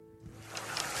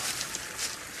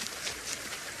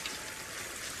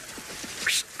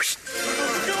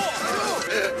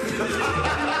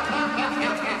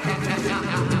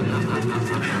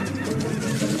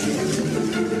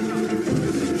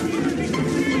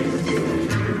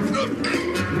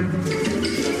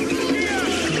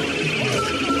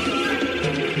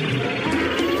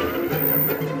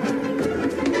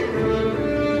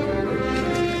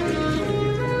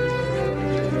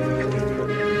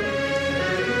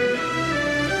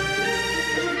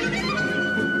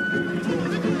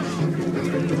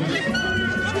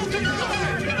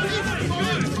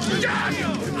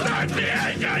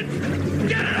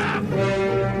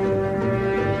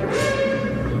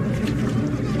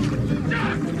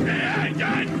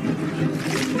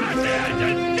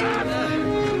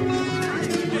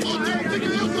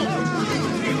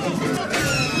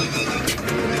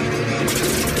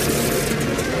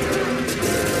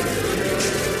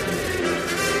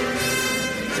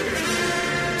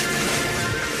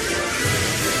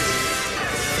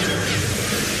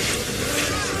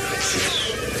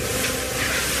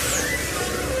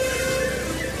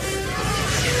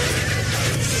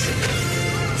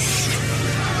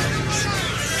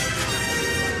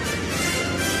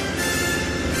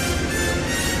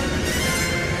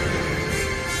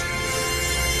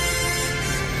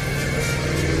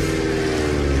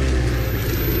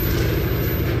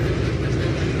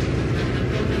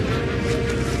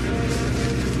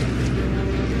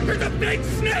Big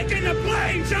snake in the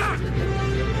plane, Doc!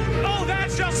 Oh,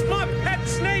 that's just my pet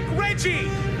snake, Reggie!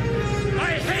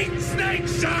 I hate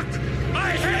snakes, Doc!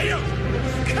 I hate them!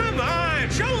 Come on,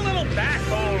 show a little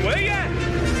backbone, will ya?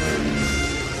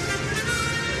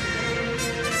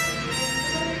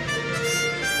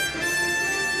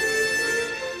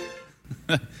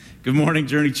 Good morning,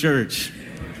 Journey Church.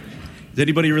 Does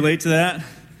anybody relate to that?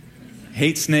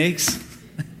 Hate snakes?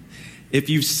 If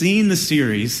you've seen the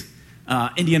series,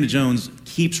 Indiana Jones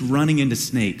keeps running into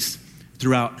snakes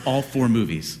throughout all 4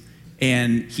 movies.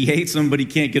 And he hates them, but he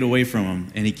can't get away from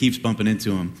them, and he keeps bumping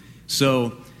into them.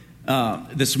 So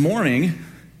this morning,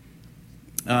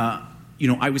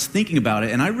 I was thinking about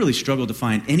it, and I really struggled to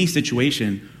find any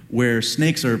situation where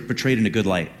snakes are portrayed in a good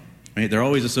light. Right? They're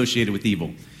always associated with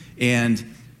evil. And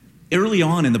early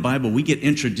on in the Bible, we get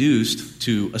introduced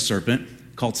to a serpent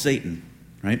called Satan,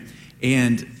 right?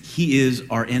 And he is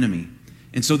our enemy.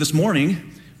 And so this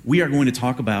morning, we are going to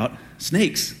talk about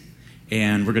snakes.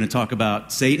 And we're going to talk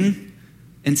about Satan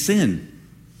and sin.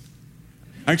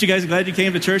 Aren't you guys glad you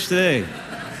came to church today?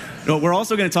 No, we're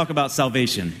also going to talk about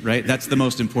salvation, right? That's the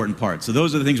most important part. So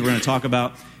those are the things we're going to talk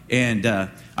about. And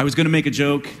I was going to make a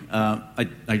joke. I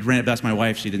ran it past my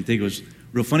wife. She didn't think it was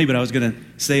real funny, but I was going to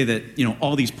say that,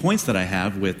 all these points that I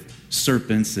have with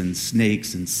serpents and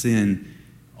snakes and sin,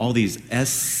 all these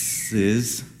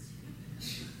S's.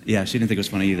 Yeah, she didn't think it was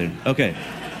funny either. Okay,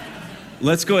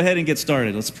 let's go ahead and get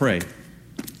started. Let's pray.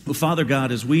 Well, Father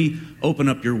God, as we open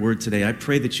up your word today, I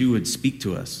pray that you would speak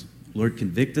to us. Lord,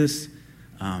 convict us.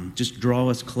 Just draw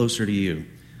us closer to you.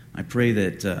 I pray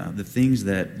that the things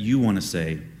that you want to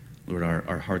say, Lord,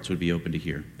 our hearts would be open to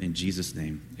hear. In Jesus'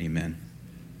 name, amen.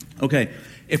 Okay,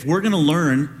 if we're going to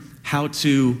learn how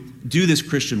to do this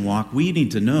Christian walk, we need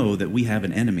to know that we have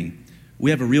an enemy. We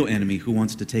have a real enemy who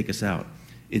wants to take us out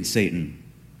in Satan.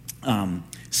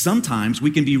 Sometimes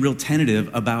we can be real tentative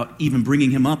about even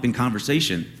bringing him up in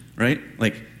conversation, right?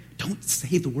 Like, don't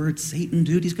say the word Satan,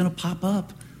 dude. He's going to pop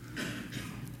up.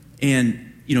 And,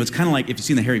 it's kind of like if you've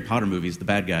seen the Harry Potter movies, the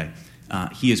bad guy,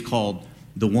 he is called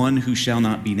the one who shall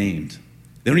not be named.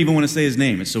 They don't even want to say his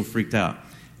name. It's so freaked out.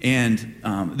 And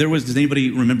does anybody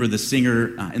remember the singer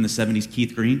in the 70s,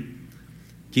 Keith Green?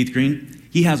 Keith Green?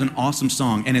 He has an awesome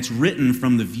song, and it's written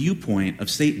from the viewpoint of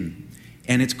Satan.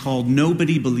 And it's called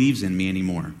Nobody Believes in Me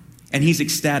Anymore. And he's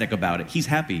ecstatic about it. He's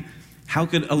happy. How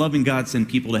could a loving God send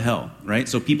people to hell, right?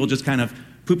 So people just kind of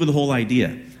poo-poo the whole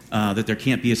idea that there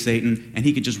can't be a Satan, and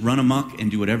he could just run amok and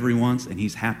do whatever he wants, and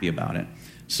he's happy about it.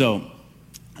 So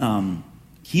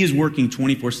he is working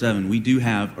 24/7. We do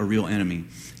have a real enemy.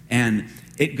 And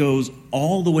it goes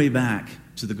all the way back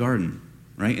to the garden,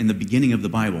 right, in the beginning of the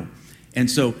Bible. And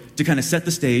so to kind of set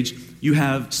the stage, you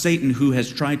have Satan who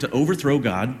has tried to overthrow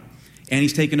God, and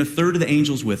he's taken a third of the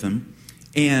angels with him,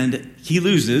 and he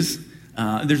loses.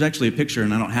 There's actually a picture,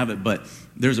 and I don't have it, but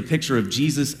there's a picture of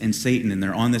Jesus and Satan, and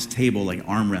they're on this table like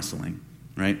arm wrestling,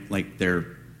 right? Like they're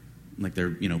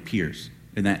peers,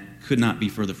 and that could not be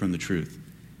further from the truth.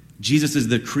 Jesus is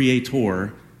the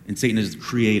creator, and Satan is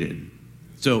created.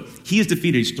 So he is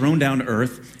defeated. He's thrown down to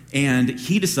earth, and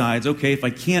he decides, okay, if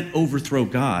I can't overthrow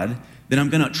God, then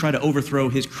I'm going to try to overthrow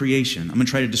his creation. I'm going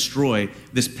to try to destroy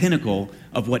this pinnacle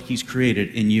of what he's created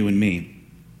in you and me.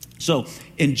 So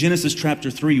in Genesis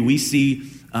chapter 3, we see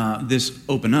this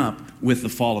open up with the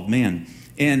fall of man.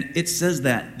 And it says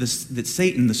that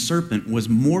Satan, the serpent, was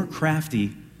more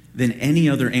crafty than any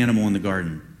other animal in the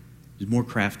garden. He was more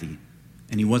crafty,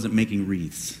 and he wasn't making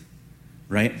wreaths,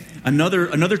 right?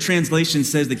 Another translation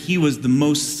says that he was the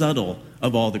most subtle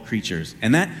of all the creatures.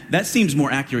 And that seems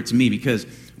more accurate to me, because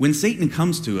when Satan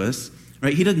comes to us,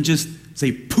 right, he doesn't just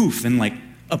say poof and like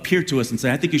appear to us and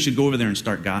say, I think you should go over there and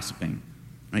start gossiping.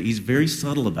 Right? He's very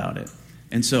subtle about it.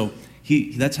 And so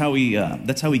that's how he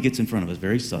gets in front of us,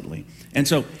 very subtly. And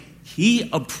so he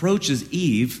approaches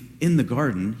Eve in the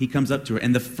garden. He comes up to her,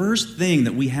 and the first thing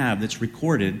that we have that's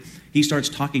recorded, he starts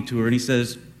talking to her, and he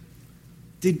says,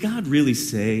 did God really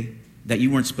say that you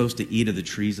weren't supposed to eat of the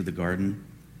trees of the garden?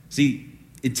 See,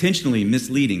 intentionally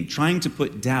misleading, trying to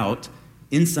put doubt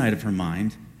inside of her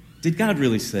mind. Did God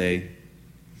really say?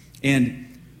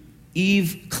 And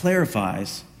Eve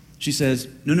clarifies. She says,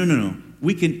 no.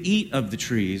 We can eat of the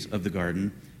trees of the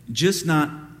garden, just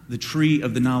not the tree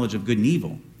of the knowledge of good and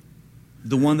evil,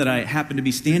 the one that I happen to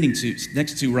be standing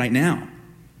next to right now,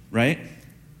 right?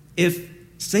 If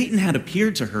Satan had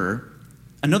appeared to her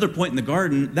another point in the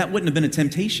garden, that wouldn't have been a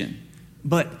temptation.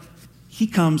 But he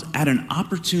comes at an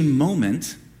opportune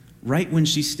moment right when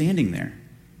she's standing there,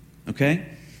 okay?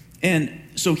 And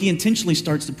so he intentionally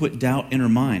starts to put doubt in her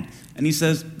mind. And he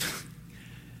says,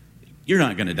 you're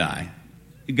not going to die.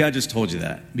 God just told you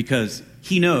that because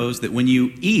he knows that when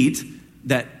you eat,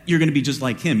 that you're going to be just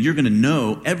like him. You're going to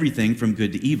know everything from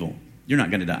good to evil. You're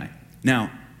not going to die.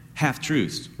 Now,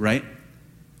 half-truths, right?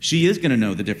 She is going to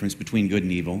know the difference between good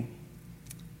and evil,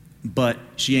 but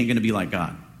she ain't going to be like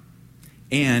God.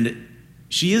 And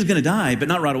she is going to die, but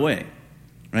not right away,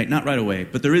 right? Not right away.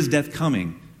 But there is death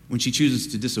coming when she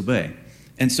chooses to disobey.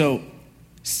 And so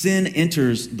sin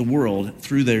enters the world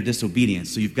through their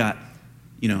disobedience. So you've got,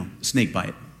 snake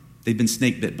bite. They've been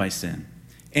snake bit by sin.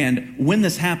 And when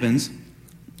this happens,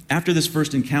 after this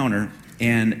first encounter,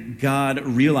 and God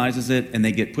realizes it, and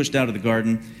they get pushed out of the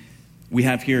garden, we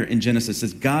have here in Genesis, it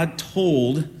says, God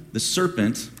told the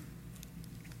serpent,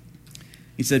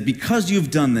 he said, because you've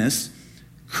done this,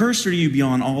 cursed are you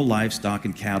beyond all livestock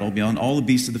and cattle, beyond all the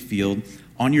beasts of the field.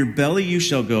 On your belly you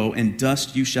shall go, and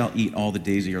dust you shall eat all the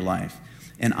days of your life.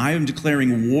 And I am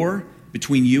declaring war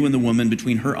between you and the woman,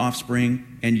 between her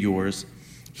offspring and yours.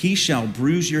 He shall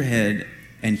bruise your head,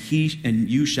 and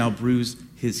you shall bruise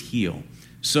his heel.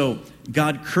 So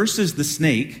God curses the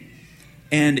snake,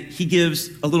 and he gives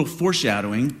a little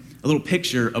foreshadowing, a little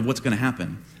picture of what's going to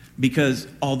happen. Because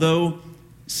although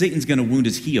Satan's going to wound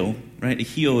his heel, right? A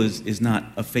heel is not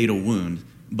a fatal wound,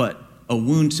 but a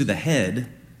wound to the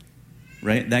head,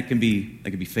 right? That can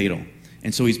be fatal.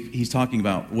 And so he's talking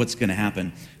about what's going to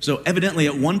happen. So evidently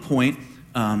at one point,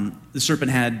 the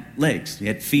serpent had legs. He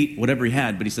had feet, whatever he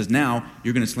had. But he says, now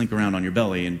you're going to slink around on your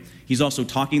belly. And he's also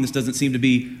talking. This doesn't seem to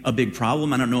be a big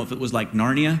problem. I don't know if it was like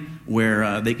Narnia,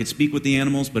 where they could speak with the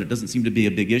animals, but it doesn't seem to be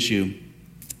a big issue.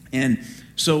 And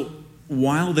so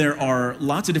while there are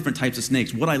lots of different types of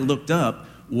snakes, what I looked up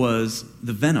was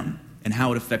the venom and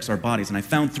how it affects our bodies. And I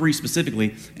found 3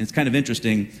 specifically, and it's kind of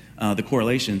interesting, the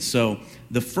correlation. So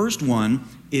the first one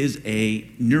is a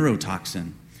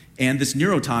neurotoxin. And this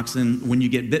neurotoxin, when you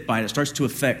get bit by it, it starts to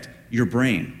affect your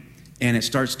brain. And it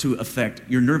starts to affect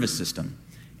your nervous system.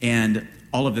 And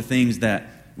all of the things that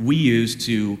we use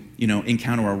to,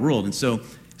 encounter our world. And so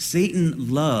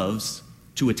Satan loves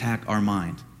to attack our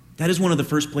mind. That is one of the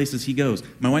first places he goes.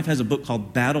 My wife has a book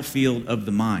called Battlefield of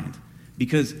the Mind,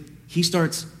 because he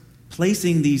starts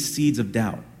placing these seeds of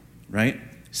doubt, right?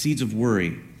 Seeds of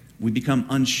worry. We become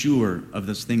unsure of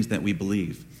those things that we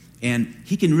believe. And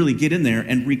he can really get in there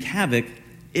and wreak havoc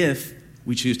if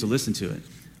we choose to listen to it.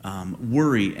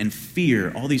 Worry and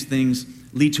fear, all these things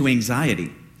lead to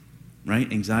anxiety,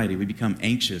 right? Anxiety. We become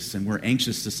anxious, and we're an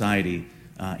anxious society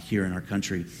here in our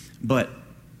country. But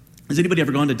has anybody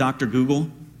ever gone to Dr. Google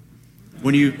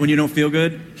when you don't feel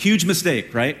good? Huge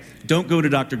mistake, right? Don't go to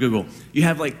Dr. Google. You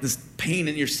have like this pain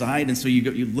in your side, and so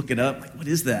you look it up. Like, what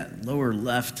is that? Lower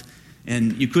left.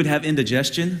 And you could have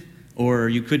indigestion, or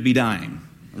you could be dying,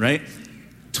 right?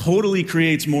 Totally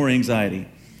creates more anxiety.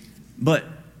 But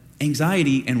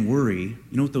anxiety and worry,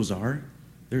 you know what those are?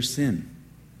 They're sin.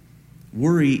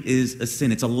 Worry is a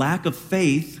sin. It's a lack of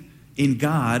faith in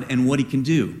God and what he can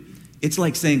do. It's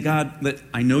like saying, God,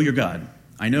 I know you're God.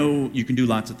 I know you can do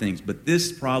lots of things, but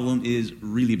this problem is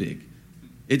really big.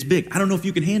 It's big. I don't know if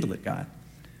you can handle it, God.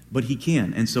 But he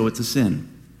can, and so it's a sin.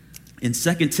 In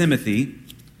 2 Timothy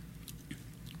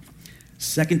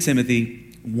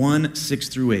 1, 6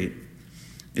 through 8,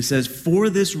 it says, for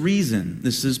this reason,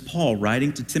 this is Paul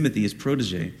writing to Timothy, his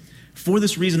protege, for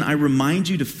this reason I remind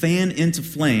you to fan into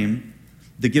flame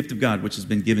the gift of God which has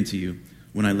been given to you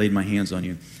when I laid my hands on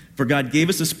you. For God gave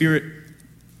us a spirit,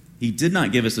 he did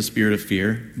not give us a spirit of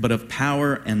fear, but of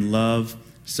power and love,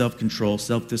 self-control,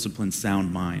 self-discipline,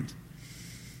 sound mind.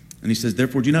 And he says,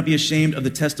 therefore do not be ashamed of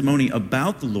the testimony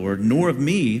about the Lord, nor of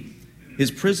me, his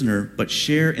prisoner, but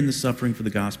share in the suffering for the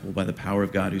gospel by the power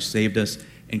of God who saved us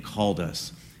and called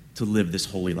us to live this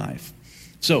holy life.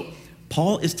 So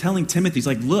Paul is telling Timothy, he's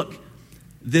like, look,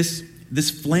 this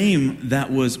flame that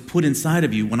was put inside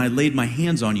of you when I laid my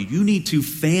hands on you, you need to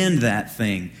fan that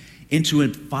thing into a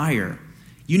fire.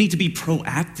 You need to be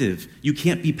proactive. You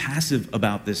can't be passive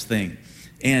about this thing.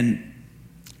 And,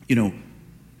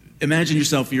 imagine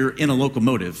yourself, you're in a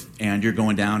locomotive and you're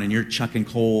going down and you're chucking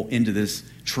coal into this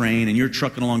train and you're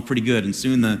trucking along pretty good, and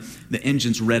soon the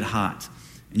engine's red hot.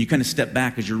 And you kind of step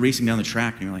back as you're racing down the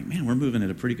track and you're like, man, we're moving at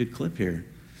a pretty good clip here.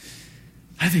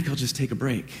 I think I'll just take a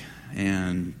break.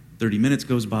 And 30 minutes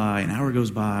goes by, an hour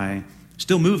goes by,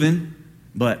 still moving,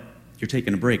 but you're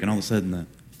taking a break, and all of a sudden the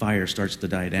fire starts to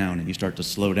die down and you start to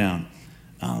slow down.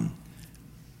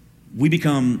 We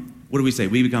become, what do we say?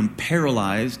 We become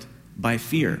paralyzed by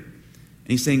fear. And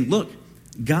he's saying, look,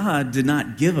 God did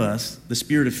not give us the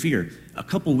spirit of fear. A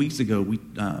couple weeks ago,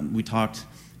 we talked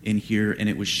in here, and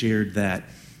it was shared that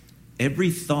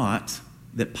every thought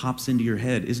that pops into your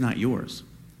head is not yours.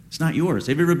 It's not yours.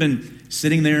 Have you ever been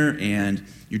sitting there and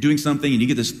you're doing something and you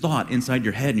get this thought inside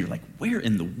your head and you're like, where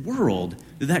in the world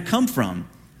did that come from?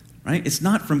 Right? It's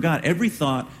not from God. Every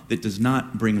thought that does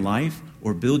not bring life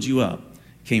or build you up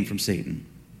came from Satan.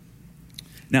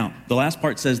 Now, the last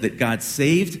part says that God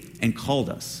saved and called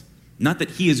us. Not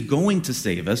that he is going to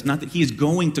save us, not that he is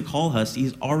going to call us. He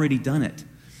has already done it.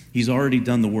 He's already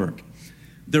done the work.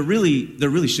 There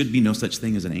really should be no such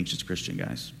thing as an anxious Christian,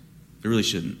 guys. There really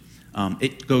shouldn't.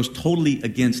 It goes totally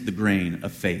against the grain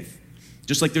of faith.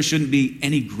 Just like there shouldn't be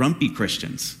any grumpy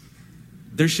Christians.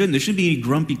 There shouldn't be any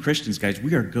grumpy Christians, guys.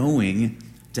 We are going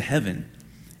to heaven,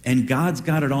 and God's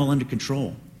got it all under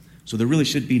control. So there really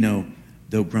should be no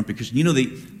grumpy Christian. You know,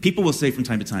 people will say from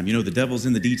time to time, the devil's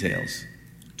in the details.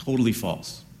 Totally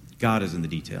false. God is in the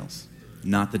details,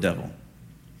 not the devil.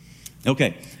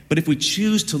 Okay, but if we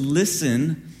choose to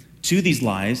listen to these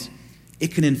lies,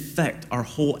 it can infect our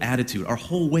whole attitude, our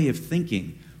whole way of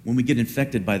thinking when we get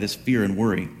infected by this fear and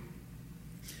worry.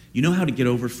 You know how to get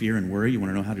over fear and worry? You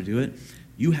want to know how to do it?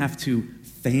 You have to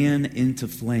fan into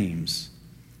flames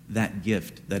that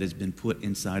gift that has been put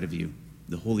inside of you,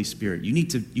 the Holy Spirit. You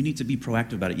need to be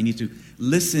proactive about it. You need to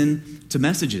listen to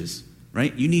messages,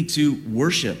 right? You need to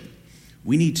worship.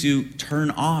 We need to turn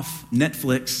off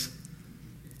Netflix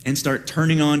and start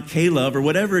turning on K-Love or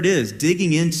whatever it is,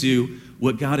 digging into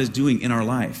what God is doing in our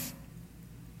life.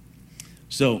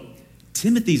 So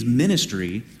Timothy's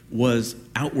ministry was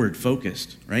outward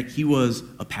focused, right? He was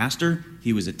a pastor,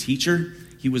 he was a teacher,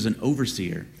 he was an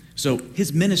overseer. So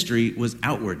his ministry was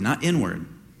outward, not inward,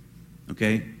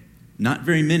 okay? Not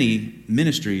very many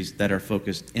ministries that are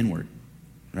focused inward,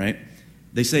 right?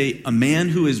 They say a man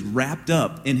who is wrapped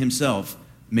up in himself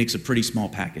makes a pretty small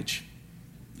package.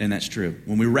 And that's true.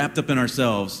 When we're wrapped up in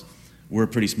ourselves, we're a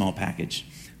pretty small package.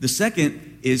 The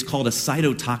second is called a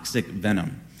cytotoxic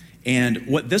venom. And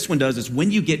what this one does is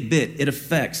when you get bit, it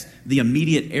affects the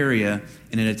immediate area,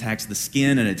 and it attacks the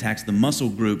skin and attacks the muscle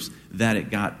groups that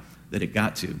it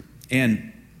got to.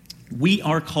 And we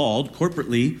are called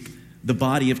corporately the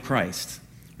body of Christ,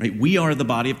 right? We are the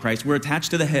body of Christ. We're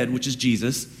attached to the head, which is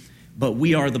Jesus, but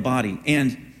we are the body.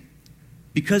 And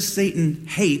because Satan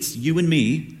hates you and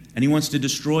me, and he wants to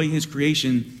destroy his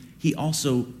creation, he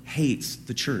also hates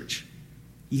the church.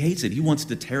 He hates it. He wants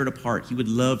to tear it apart. He would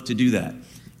love to do that.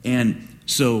 And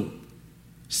so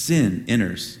sin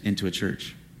enters into a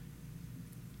church.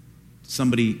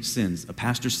 Somebody sins, a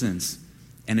pastor sins,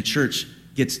 and a church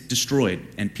gets destroyed,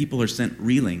 and people are sent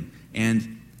reeling.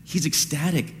 And he's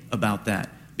ecstatic about that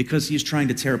because he's trying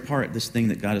to tear apart this thing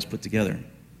that God has put together.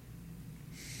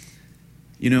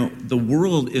 You know, the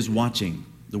world is watching.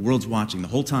 The world's watching the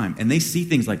whole time, and they see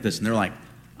things like this, and they're like,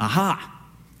 aha,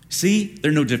 see,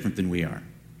 they're no different than we are.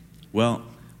 Well,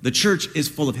 the church is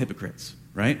full of hypocrites,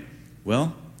 right?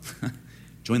 Well,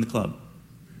 join the club.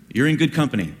 You're in good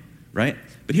company, right?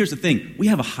 But here's the thing. We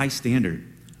have a high standard.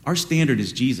 Our standard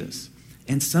is Jesus,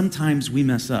 and sometimes we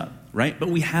mess up, right? But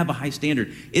we have a high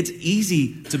standard. It's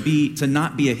easy to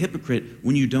not be a hypocrite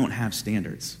when you don't have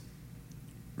standards,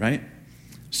 right?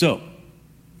 So,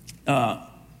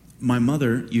 my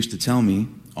mother used to tell me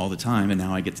all the time, and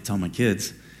now I get to tell my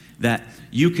kids, that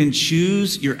you can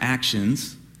choose your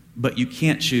actions, but you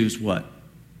can't choose what?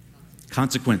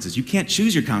 Consequences. You can't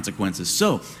choose your consequences.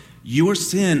 So your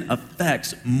sin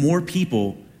affects more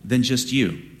people than just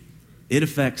you. It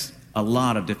affects a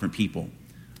lot of different people,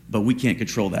 but we can't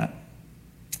control that.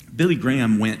 Billy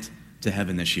Graham went to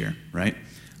heaven this year, right?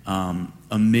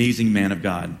 Amazing man of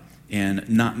God. And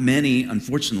not many,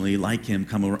 unfortunately, like him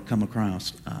come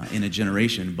across in a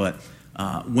generation. But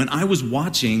when I was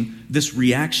watching this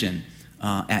reaction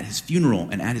at his funeral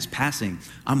and at his passing,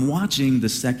 I'm watching the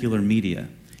secular media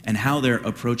and how they're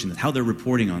approaching this, how they're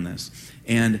reporting on this.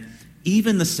 And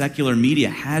even the secular media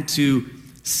had to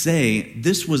say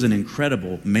this was an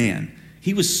incredible man.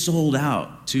 He was sold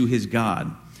out to his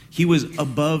God. He was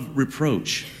above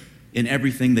reproach in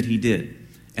everything that he did.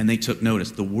 And they took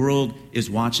notice. The world is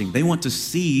watching. They want to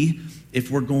see if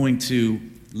we're going to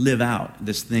live out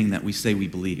this thing that we say we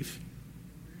believe.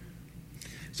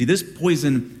 See, this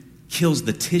poison kills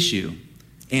the tissue,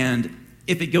 and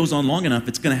if it goes on long enough,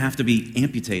 it's going to have to be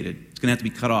amputated. It's going to have to be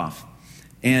cut off.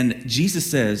 And Jesus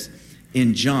says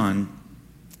in John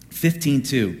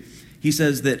 15:2, he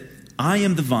says that I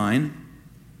am the vine,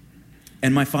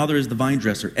 and my Father is the vine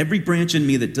dresser. Every branch in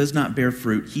me that does not bear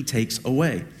fruit, he takes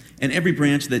away. And every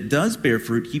branch that does bear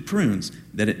fruit, he prunes,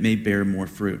 that it may bear more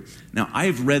fruit. Now,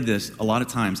 I've read this a lot of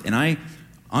times, and I,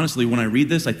 honestly, when I read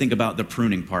this, I think about the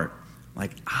pruning part.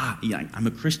 Like, yeah, I'm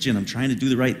a Christian, I'm trying to do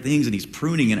the right things, and he's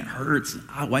pruning, and it hurts.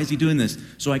 Why is he doing this?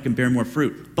 So I can bear more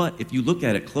fruit. But if you look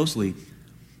at it closely,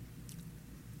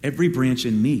 every branch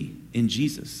in me, in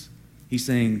Jesus, he's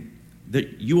saying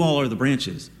that you all are the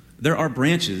branches. There are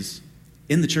branches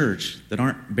in the church that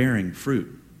aren't bearing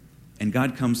fruit. And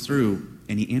God comes through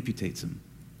and he amputates them.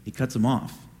 He cuts them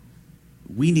off.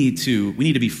 We need to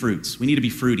be fruits. We need to be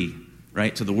fruity,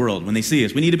 right, to the world. When they see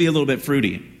us, we need to be a little bit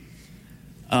fruity.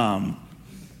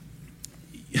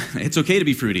 It's okay to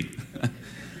be fruity.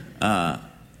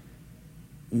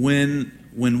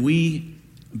 When we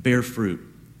bear fruit,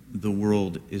 the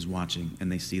world is watching,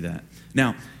 and they see that.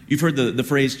 Now, you've heard the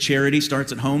phrase, charity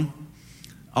starts at home.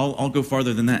 I'll go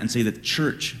farther than that and say that the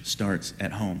church starts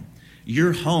at home.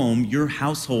 Your home, your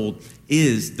household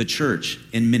is the church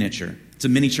in miniature. It's a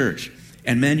mini church.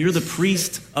 And men, you're the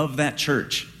priest of that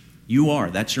church. You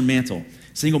are. That's your mantle.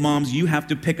 Single moms, you have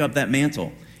to pick up that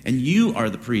mantle. And you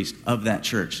are the priest of that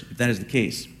church, if that is the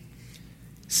case.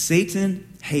 Satan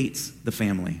hates the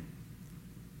family,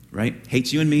 right?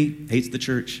 Hates you and me, hates the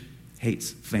church, hates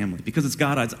family. Because it's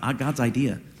God's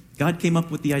idea. God came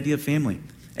up with the idea of family,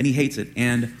 and he hates it.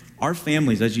 And our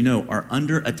families, as you know, are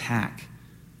under attack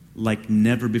like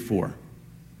never before.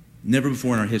 Never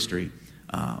before in our history,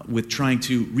 with trying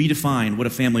to redefine what a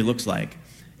family looks like.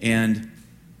 And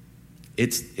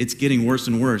it's getting worse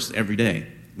and worse every day.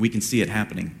 We can see it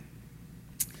happening.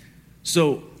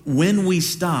 So when we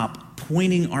stop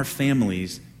pointing our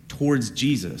families towards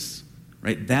Jesus,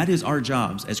 right, that is our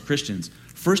jobs as Christians.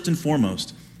 First and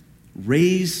foremost,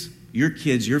 raise your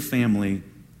kids, your family,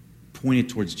 pointed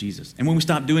towards Jesus. And when we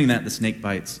stop doing that, the snake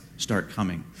bites start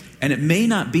coming. And it may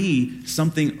not be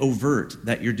something overt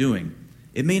that you're doing.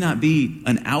 It may not be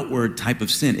an outward type of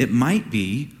sin. It might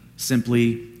be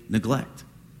simply neglect.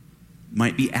 It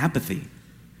might be apathy,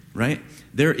 right?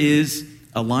 There is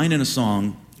a line in a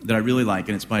song that I really like,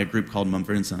 and it's by a group called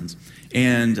Mumford & Sons.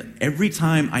 And every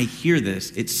time I hear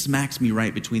this, it smacks me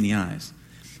right between the eyes.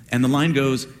 And the line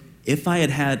goes, if I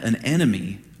had had an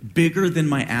enemy bigger than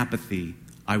my apathy,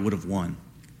 I would have won.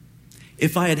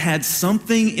 If I had had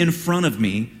something in front of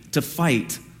me to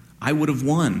fight, I would have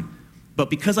won. But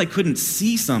because I couldn't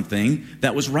see something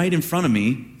that was right in front of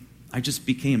me, I just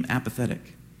became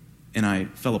apathetic. And I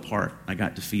fell apart. I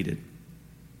got defeated.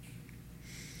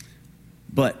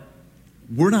 But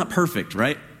we're not perfect,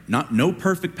 right? No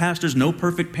perfect pastors, no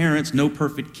perfect parents, no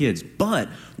perfect kids. But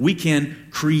we can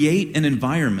create an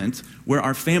environment where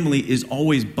our family is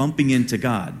always bumping into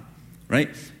God,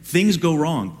 right? Things go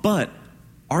wrong, but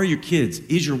are your kids,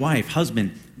 is your wife,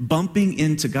 husband, bumping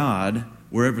into God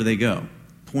wherever they go,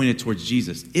 pointed towards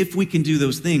Jesus? If we can do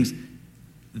those things,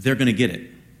 they're going to get it.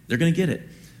 They're going to get it.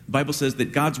 The Bible says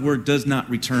that God's word does not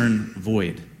return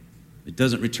void. It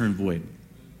doesn't return void.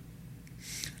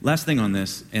 Last thing on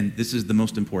this, and this is the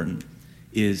most important,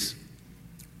 is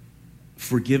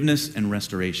forgiveness and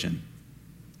restoration,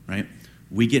 right?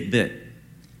 We get bit.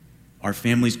 Our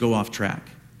families go off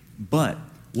track. But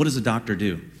what does a doctor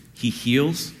do? He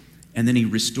heals, and then he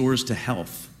restores to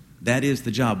health. That is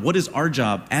the job. What is our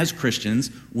job as Christians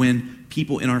when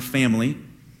people in our family,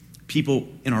 people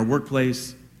in our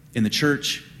workplace, in the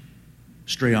church,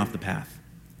 stray off the path?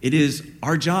 It is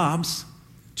our jobs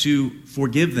to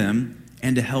forgive them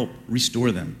and to help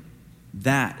restore them.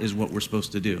 That is what we're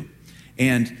supposed to do.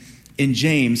 And in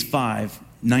James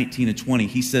 5:19-20,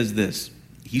 he says this.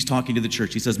 He's talking to the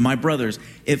church. He says, my brothers,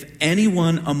 if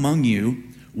anyone among you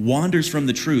wanders from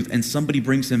the truth and somebody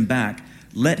brings him back,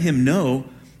 let him know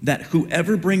that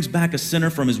whoever brings back a sinner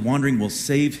from his wandering will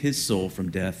save his soul from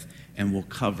death and will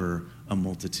cover a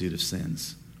multitude of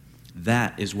sins.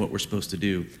 That is what we're supposed to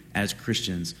do as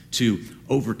Christians to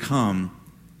overcome,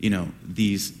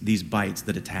 these bites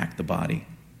that attack the body.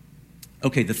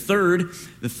 Okay, the third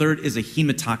is a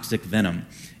hemotoxic venom.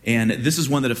 And this is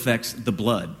one that affects the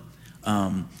blood.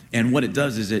 And what it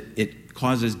does is it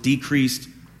causes decreased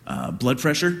blood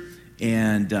pressure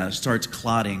and starts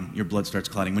clotting. Your blood starts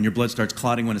clotting. When your blood starts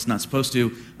clotting when it's not supposed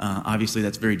to, obviously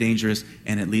that's very dangerous,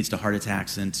 and it leads to heart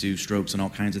attacks and to strokes and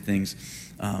all kinds of things.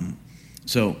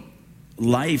 So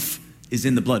life is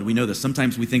in the blood. We know this.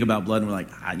 Sometimes we think about blood and we're like,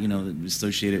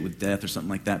 associate it with death or something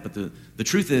like that. But the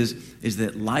truth is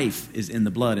that life is in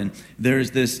the blood. And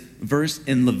there's this verse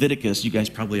in Leviticus. You guys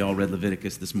probably all read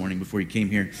Leviticus this morning before you came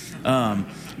here.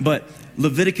 But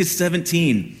Leviticus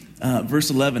 17, verse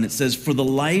 11, it says, "For the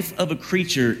life of a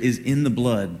creature is in the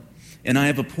blood, and I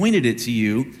have appointed it to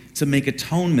you to make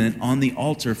atonement on the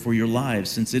altar for your lives,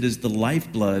 since it is the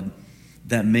lifeblood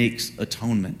that makes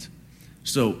atonement."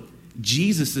 So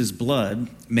Jesus' blood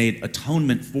made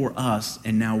atonement for us,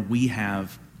 and now we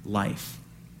have life.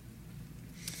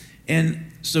 And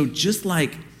so just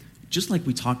like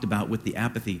we talked about with the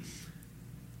apathy,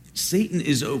 Satan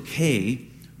is okay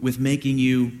with making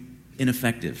you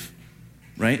ineffective,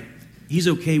 right? He's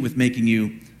okay with making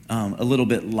you a little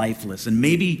bit lifeless. And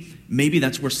maybe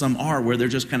that's where some are, where they're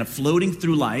just kind of floating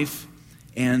through life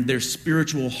and their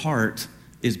spiritual heart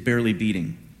is barely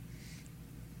beating.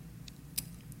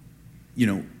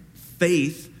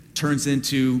 Faith turns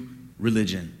into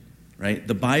religion, right?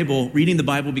 Reading the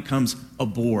Bible becomes a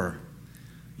bore.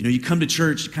 You come to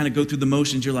church, you kind of go through the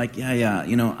motions, you're like,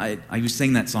 I was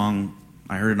sang that song,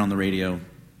 I heard it on the radio,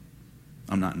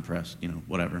 I'm not impressed,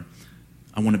 whatever.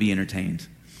 I want to be entertained.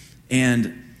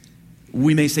 And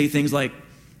we may say things like,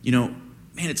 man,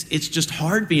 it's just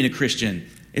hard being a Christian.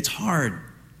 It's hard.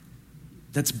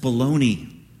 That's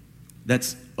baloney.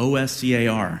 That's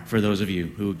OSCAR for those of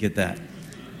you who get that.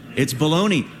 It's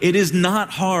baloney. It is not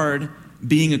hard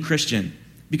being a Christian,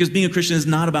 because being a Christian is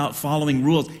not about following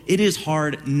rules. It is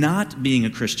hard not being a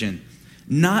Christian,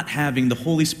 not having the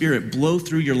Holy Spirit blow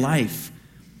through your life,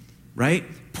 right?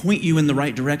 Point you in the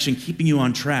right direction, keeping you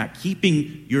on track,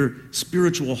 keeping your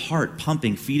spiritual heart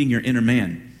pumping, feeding your inner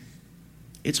man.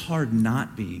 It's hard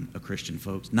not being a Christian,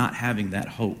 folks, not having that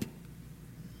hope.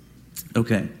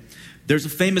 Okay, there's a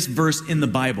famous verse in the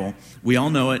Bible. We all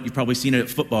know it. You've probably seen it at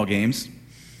football games.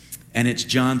 And it's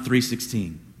John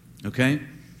 3:16, okay?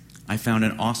 I found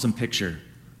an awesome picture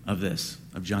of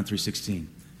John 3:16.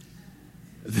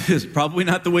 This is probably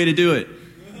not the way to do it.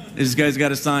 This guy's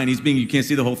got a sign. You can't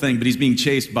see the whole thing, but he's being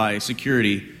chased by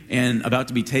security and about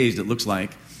to be tased, it looks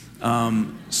like.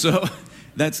 So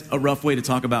that's a rough way to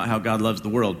talk about how God loves the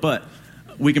world. But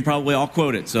we can probably all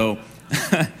quote it, so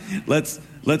let's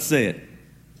say it.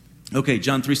 Okay,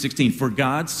 John 3:16. "For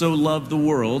God so loved the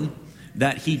world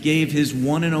that he gave his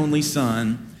one and only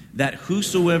Son, that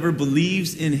whosoever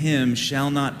believes in him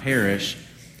shall not perish,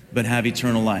 but have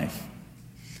eternal life."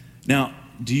 Now,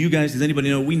 does anybody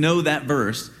know, we know that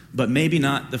verse, but maybe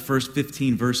not the first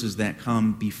 15 verses that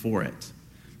come before it.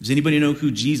 Does anybody know who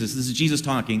this is Jesus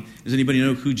talking, does anybody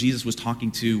know who Jesus was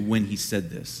talking to when he said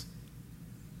this?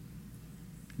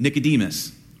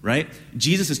 Nicodemus, right?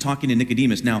 Jesus is talking to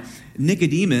Nicodemus. Now,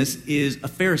 Nicodemus is a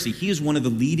Pharisee. He is one of the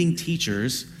leading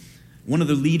teachers, one of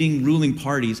the leading ruling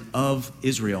parties of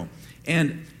Israel.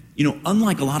 And,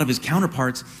 unlike a lot of his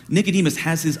counterparts, Nicodemus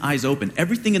has his eyes open.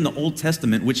 Everything in the Old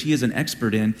Testament, which he is an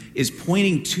expert in, is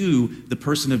pointing to the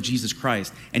person of Jesus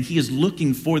Christ. And he is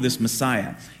looking for this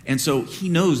Messiah. And so he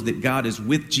knows that God is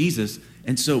with Jesus.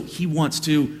 And so he wants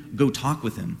to go talk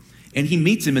with him. And he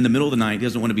meets him in the middle of the night. He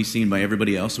doesn't want to be seen by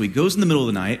everybody else. So he goes in the middle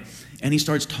of the night and he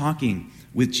starts talking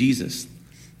with Jesus.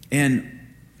 And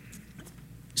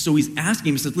so he's asking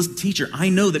him, he says, "Listen, teacher, I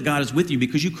know that God is with you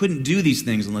because you couldn't do these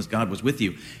things unless God was with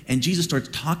you." And Jesus starts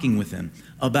talking with him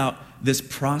about this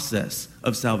process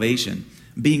of salvation,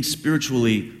 being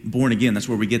spiritually born again. That's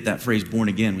where we get that phrase, born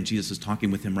again, when Jesus is talking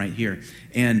with him right here.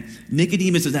 And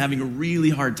Nicodemus is having a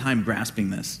really hard time grasping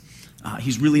this.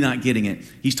 He's really not getting it.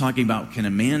 He's talking about, can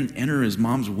a man enter his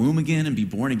mom's womb again and be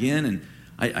born again? And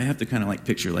I have to kind of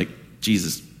picture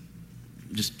Jesus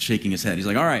just shaking his head. He's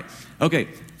like, all right, okay,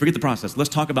 forget the process. Let's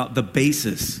talk about the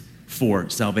basis for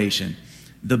salvation.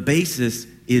 The basis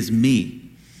is me.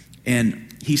 And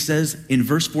he says in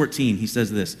verse 14, he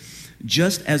says this,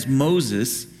 "Just as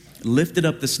Moses lifted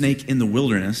up the snake in the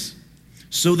wilderness,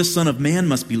 so the Son of Man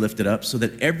must be lifted up, so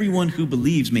that everyone who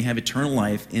believes may have eternal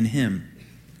life in him."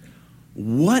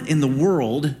 What in the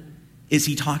world is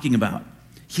he talking about?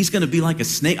 He's going to be like a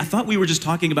snake? I thought we were just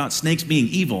talking about snakes being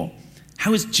evil.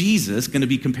 How is Jesus going to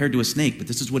be compared to a snake? But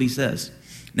this is what he says.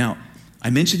 Now, I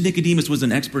mentioned Nicodemus was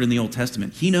an expert in the Old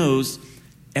Testament. He knows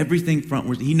everything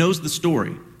frontwards. He knows the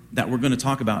story that we're going to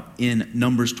talk about in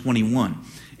Numbers 21.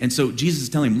 And so Jesus is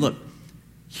telling him, look,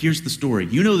 here's the story.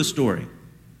 You know the story.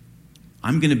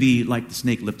 I'm going to be like the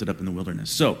snake lifted up in the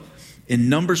wilderness. So in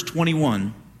Numbers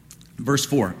 21, verse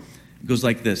 4, it goes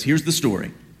like this. Here's the story.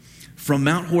 From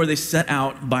Mount Hor, they set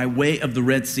out by way of the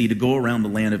Red Sea to go around the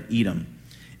land of Edom.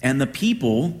 And the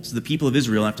people of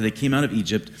Israel, after they came out of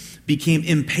Egypt, became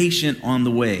impatient on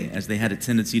the way, as they had a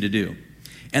tendency to do.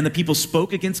 And the people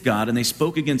spoke against God, and they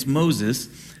spoke against Moses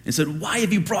and said, "Why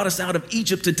have you brought us out of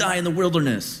Egypt to die in the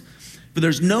wilderness? For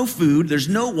there's no food, there's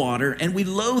no water, and we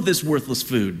loathe this worthless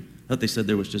food." I thought they said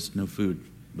there was just no food.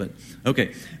 But,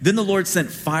 okay. Then the Lord sent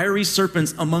fiery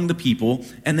serpents among the people,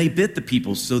 and they bit the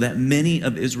people, so that many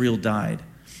of Israel died.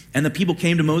 And the people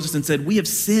came to Moses and said, "We have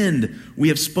sinned. We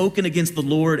have spoken against the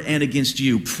Lord and against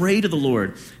you. Pray to the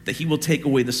Lord that he will take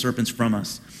away the serpents from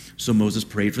us." So Moses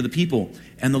prayed for the people.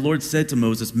 And the Lord said to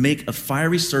Moses, "Make a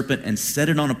fiery serpent and set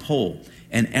it on a pole,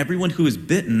 and everyone who is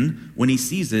bitten, when he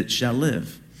sees it, shall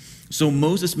live." So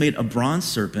Moses made a bronze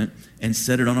serpent and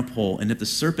set it on a pole. And if the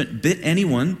serpent bit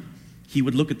anyone, he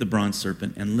would look at the bronze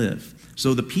serpent and live.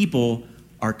 So the people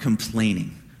are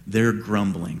complaining. They're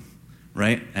grumbling,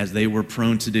 right? As they were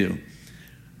prone to do.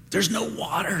 There's no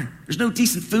water. There's no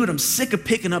decent food. I'm sick of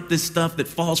picking up this stuff that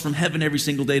falls from heaven every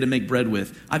single day to make bread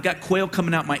with. I've got quail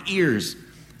coming out my ears.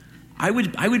 I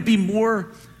would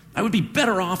be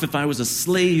better off if I was a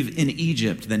slave in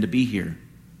Egypt than to be here.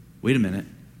 Wait a minute.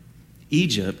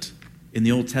 Egypt in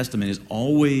the Old Testament is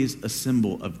always a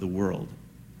symbol of the world.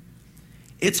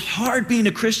 It's hard being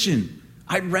a Christian.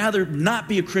 I'd rather not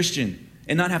be a Christian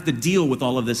and not have to deal with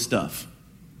all of this stuff.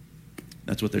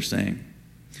 That's what they're saying.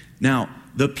 Now,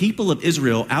 the people of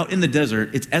Israel out in the desert,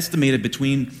 it's estimated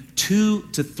between 2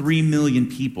 to 3 million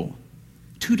people.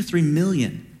 2 to 3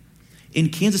 million. In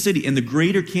Kansas City, in the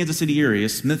greater Kansas City area,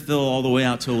 Smithville all the way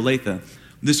out to Olathe,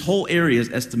 this whole area is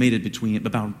estimated between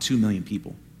about 2 million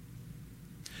people.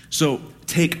 So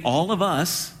take all of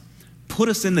us, put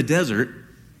us in the desert,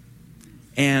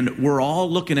 and we're all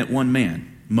looking at one man,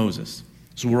 Moses.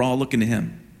 So we're all looking to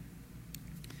him.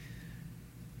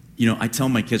 You know, I tell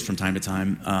my kids from time to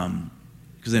time,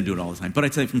 because I don't do it all the time, but I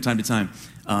tell you from time to time,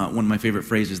 one of my favorite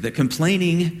phrases, that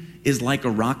complaining is like a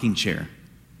rocking chair,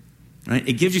 right?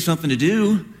 It gives you something to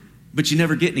do, but you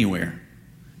never get anywhere.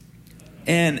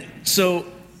 And so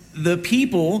the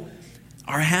people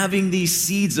are having these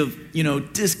seeds of,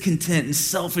 discontent and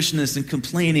selfishness and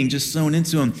complaining just sown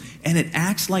into them, and it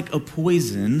acts like a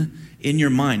poison in your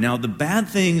mind. Now,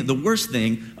 the worst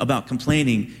thing about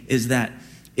complaining is that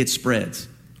it spreads.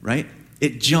 Right?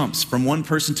 It jumps from one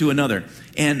person to another.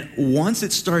 And once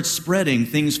it starts spreading,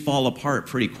 things fall apart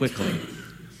pretty quickly.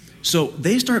 So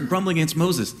they start grumbling against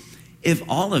Moses. If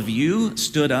all of you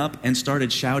stood up and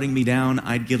started shouting me down,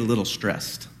 I'd get a little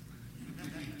stressed.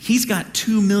 He's got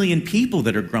 2 million people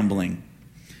that are grumbling.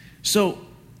 So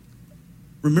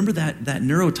remember that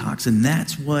neurotoxin,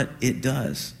 that's what it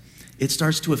does. It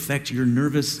starts to affect your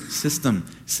nervous system,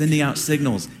 sending out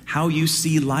signals, how you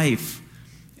see life.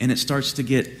 And it starts to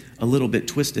get a little bit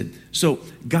twisted. So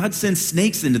God sends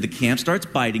snakes into the camp, starts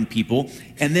biting people,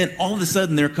 and then all of a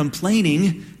sudden their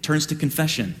complaining turns to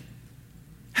confession.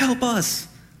 Help us.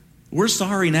 We're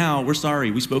sorry now. We're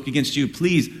sorry. We spoke against you.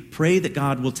 Please pray that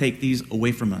God will take these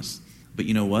away from us. But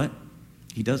you know what?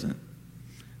 He doesn't.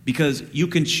 Because you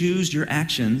can choose your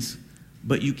actions,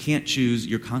 but you can't choose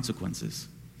your consequences.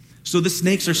 So the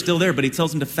snakes are still there, but he tells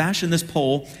them to fashion this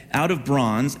pole out of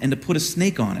bronze and to put a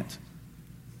snake on it.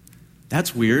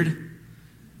 That's weird.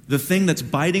 The thing that's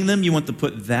biting them, you want to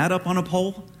put that up on a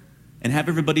pole and have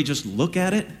everybody just look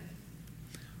at it?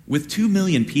 With 2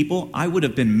 million people, I would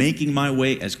have been making my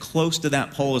way as close to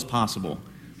that pole as possible.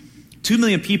 2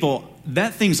 million people,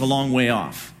 that thing's a long way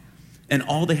off. And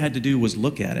all they had to do was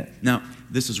look at it. Now,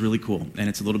 this is really cool, and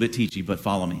it's a little bit teachy, but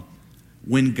follow me.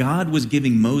 When God was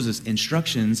giving Moses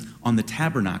instructions on the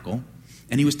tabernacle,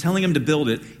 and he was telling him to build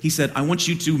it, he said, "I want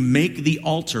you to make the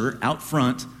altar out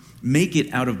front, make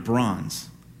it out of bronze,"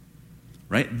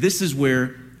 right? This is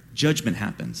where judgment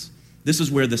happens. This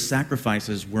is where the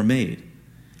sacrifices were made.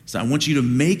 So I want you to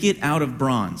make it out of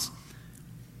bronze.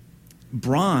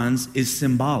 Bronze is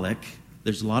symbolic.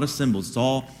 There's a lot of symbols. It's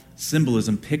all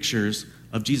symbolism, pictures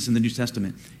of Jesus in the New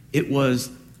Testament. It was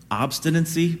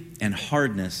obstinacy and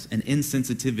hardness and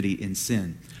insensitivity in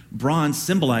sin. Bronze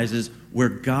symbolizes where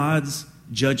God's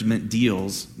judgment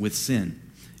deals with sin.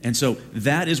 And so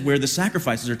that is where the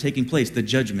sacrifices are taking place, the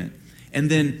judgment. And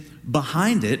then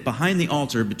behind it, behind the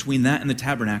altar, between that and the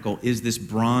tabernacle, is this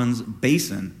bronze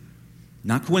basin.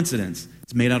 Not coincidence.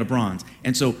 It's made out of bronze.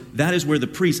 And so that is where the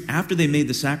priests, after they made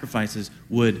the sacrifices,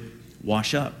 would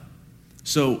wash up.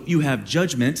 So you have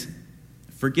judgment,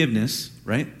 forgiveness,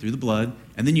 right, through the blood,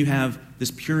 and then you have this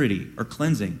purity or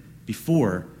cleansing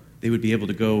before they would be able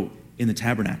to go in the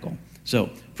tabernacle.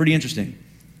 So pretty interesting.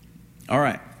 All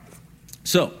right.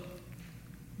 So,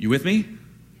 you with me?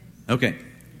 Okay.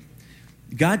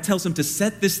 God tells him to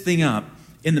set this thing up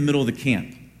in the middle of the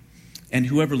camp, and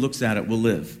whoever looks at it will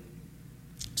live.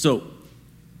 So,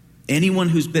 anyone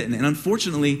who's bitten, and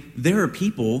unfortunately, there are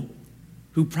people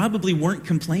who probably weren't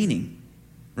complaining,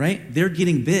 right? They're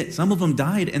getting bit. Some of them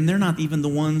died, and they're not even the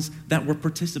ones that were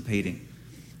participating.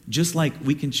 Just like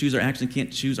we can choose our action,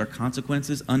 can't choose our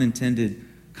consequences, unintended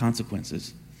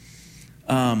consequences.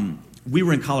 We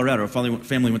were in Colorado. Our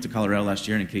family went to Colorado last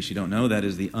year, and in case you don't know, that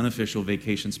is the unofficial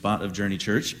vacation spot of Journey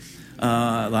Church.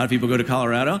 A lot of people go to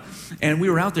Colorado. And we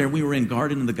were out there, and we were in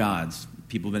Garden of the Gods.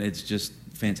 It's just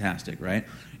fantastic, right?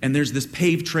 And there's this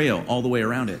paved trail all the way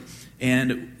around it.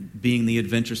 And being the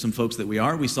adventuresome folks that we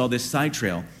are, we saw this side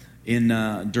trail in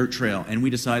dirt trail, and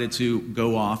we decided to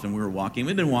go off, and we were walking.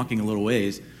 We'd been walking a little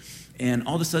ways, and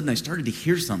all of a sudden I started to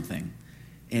hear something,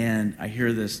 and I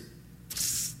hear this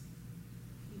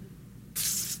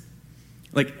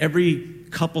like every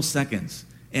couple seconds.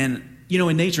 And,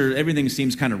 in nature, everything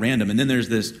seems kind of random, and then there's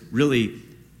this really,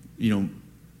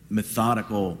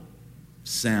 methodical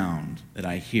sound that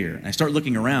I hear. And I start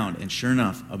looking around, and sure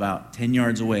enough, about 10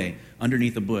 yards away,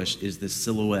 underneath a bush, is this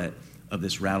silhouette of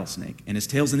this rattlesnake. And his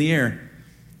tail's in the air,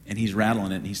 and he's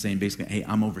rattling it, and he's saying basically, hey,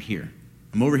 I'm over here.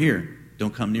 I'm over here.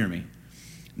 Don't come near me.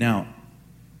 Now,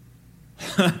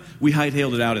 we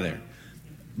hightailed it out of there.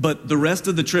 But the rest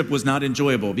of the trip was not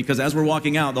enjoyable, because as we're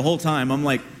walking out, the whole time, I'm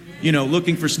like,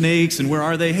 looking for snakes, and where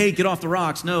are they? Hey, get off the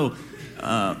rocks. No.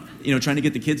 Trying to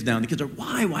get the kids down. The kids are,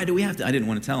 why? Why do we have to? I didn't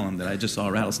want to tell them that I just saw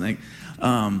a rattlesnake.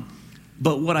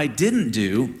 But what I didn't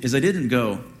do is I didn't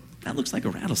go, that looks like a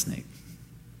rattlesnake.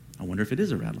 I wonder if it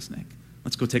is a rattlesnake.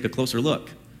 Let's go take a closer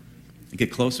look and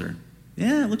get closer.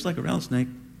 Yeah, it looks like a rattlesnake.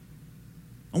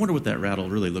 I wonder what that rattle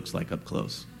really looks like up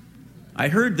close. I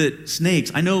heard that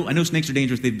snakes, I know snakes are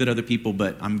dangerous, they've bit other people,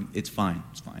 but it's fine.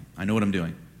 It's fine. I know what I'm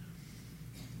doing.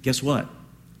 Guess what?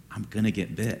 I'm going to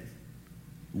get bit.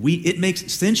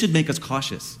 Sin should make us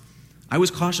cautious. I was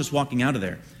cautious walking out of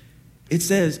there. It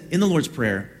says in the Lord's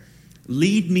Prayer,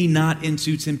 lead me not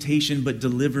into temptation, but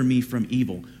deliver me from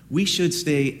evil. We should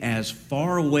stay as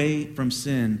far away from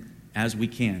sin as we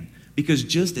can. Because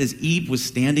just as Eve was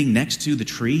standing next to the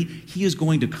tree, he is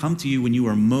going to come to you when you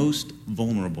are most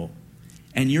vulnerable.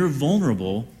 And you're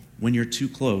vulnerable when you're too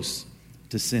close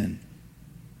to sin.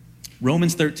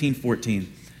 Romans 13:14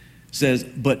 says,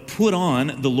 but put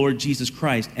on the Lord Jesus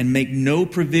Christ and make no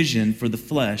provision for the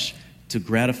flesh to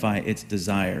gratify its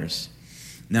desires.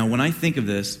 Now, when I think of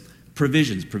this,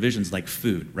 provisions like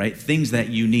food, right? Things that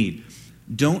you need.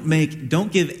 Don't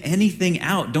give anything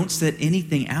out. Don't set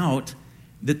anything out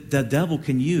that the devil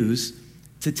can use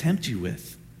to tempt you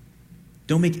with.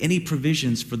 Don't make any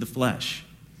provisions for the flesh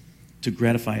to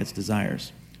gratify its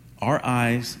desires. Our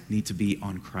eyes need to be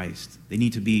on Christ. They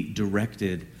need to be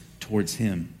directed towards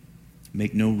him.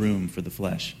 Make no room for the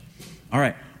flesh. All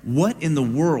right, what in the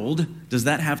world does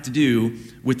that have to do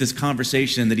with this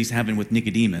conversation that he's having with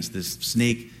Nicodemus? This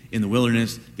snake in the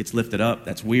wilderness gets lifted up.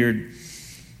 That's weird.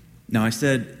 Now, I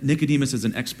said Nicodemus is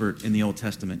an expert in the Old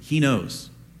Testament. He knows.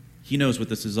 He knows what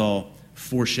this is all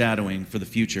foreshadowing for the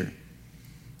future.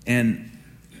 And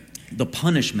the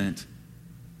punishment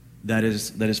that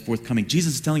is forthcoming.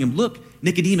 Jesus is telling him, look,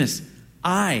 Nicodemus,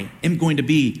 I am going to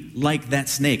be like that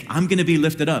snake. I'm going to be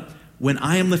lifted up. When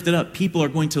I am lifted up, people are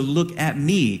going to look at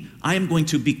me. I am going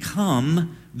to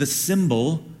become the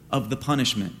symbol of the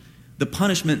punishment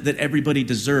that everybody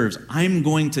deserves. I'm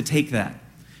going to take that.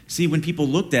 See, when people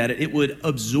looked at it, it would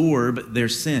absorb their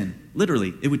sin.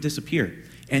 Literally, it would disappear.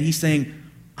 And he's saying,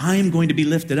 I am going to be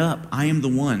lifted up. I am the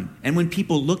one. And when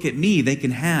people look at me, they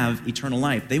can have eternal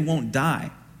life. They won't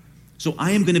die. So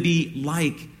I am going to be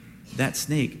like that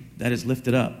snake that is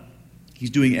lifted up. He's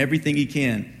doing everything he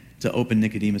can to open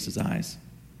Nicodemus' eyes.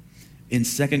 In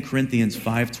 2 Corinthians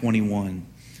 5:21,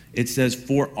 it says,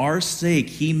 for our sake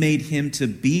he made him to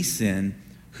be sin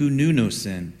who knew no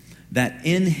sin, that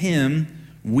in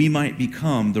him we might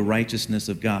become the righteousness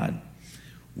of God.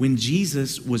 When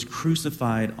Jesus was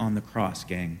crucified on the cross,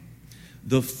 gang,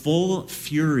 the full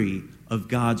fury of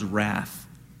God's wrath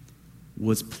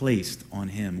was placed on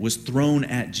him, was thrown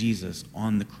at Jesus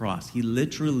on the cross. He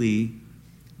literally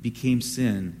became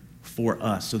sin for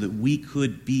us so that we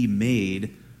could be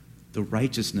made the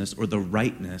righteousness or the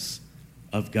rightness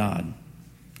of God.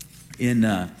 In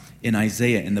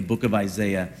Isaiah, in the book of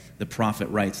Isaiah, the prophet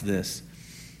writes this.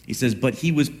 He says, but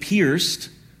he was pierced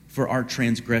for our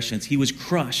transgressions. He was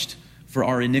crushed for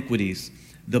our iniquities.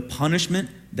 The punishment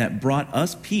that brought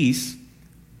us peace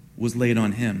was laid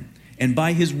on him. And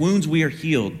by his wounds we are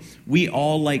healed. We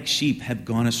all like sheep have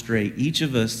gone astray. Each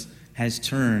of us has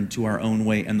turned to our own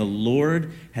way, and the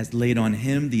Lord has laid on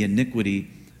him the iniquity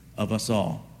of us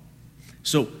all.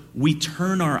 So we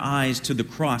turn our eyes to the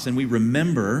cross and we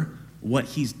remember what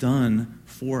he's done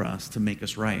for us to make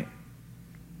us right.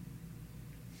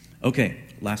 Okay,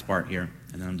 last part here,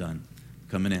 and then I'm done.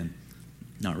 Coming in.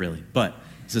 Not really, but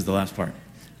this is the last part.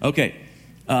 Okay,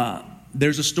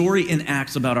 there's a story in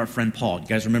Acts about our friend Paul. You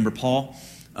guys remember Paul?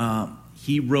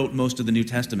 He wrote most of the New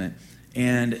Testament.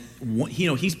 And,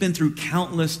 he's been through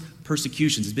countless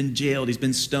persecutions. He's been jailed, he's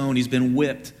been stoned, he's been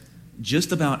whipped,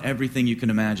 just about everything you can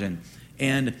imagine.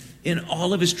 And in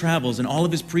all of his travels and all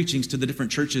of his preachings to the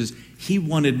different churches, he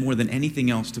wanted more than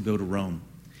anything else to go to Rome.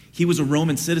 He was a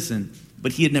Roman citizen,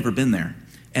 but he had never been there.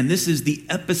 And this is the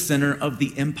epicenter of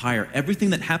the empire. Everything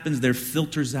that happens there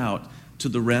filters out to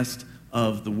the rest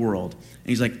of the world. And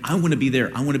he's like, I want to be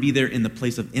there. I want to be there in the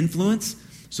place of influence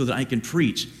so that I can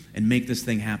preach and make this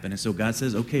thing happen. And so God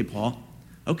says, okay, Paul,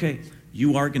 okay,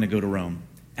 you are going to go to Rome.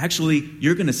 Actually,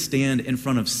 you're going to stand in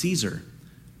front of Caesar.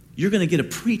 You're going to get to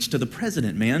preach to the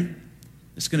president, man.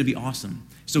 It's going to be awesome.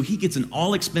 So he gets an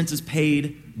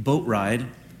all-expenses-paid boat ride.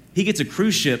 He gets a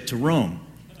cruise ship to Rome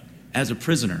as a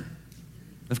prisoner.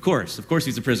 Of course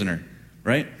he's a prisoner,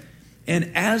 right?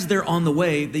 And as they're on the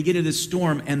way, they get into this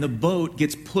storm, and the boat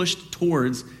gets pushed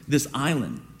towards this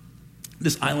island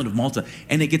of Malta,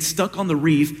 and it gets stuck on the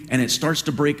reef, and it starts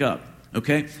to break up,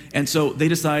 okay? And so they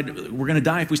decide, we're going to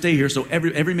die if we stay here, so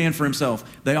every man for himself.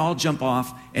 They all jump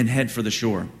off and head for the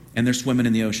shore, and they're swimming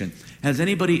in the ocean. Has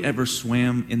anybody ever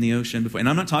swam in the ocean before? And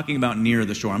I'm not talking about near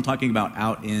the shore. I'm talking about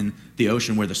out in the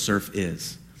ocean where the surf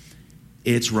is.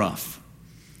 It's rough.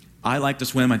 I like to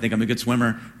swim. I think I'm a good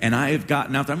swimmer. And I have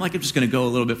gotten out there. I'm like, I'm just going to go a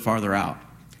little bit farther out.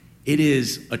 It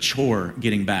is a chore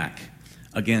getting back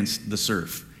against the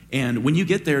surf. And when you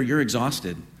get there, you're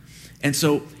exhausted. And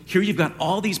so here you've got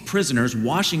all these prisoners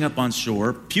washing up on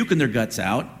shore, puking their guts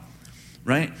out,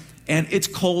 right? And it's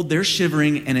cold. They're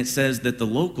shivering. And it says that the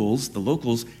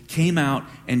locals came out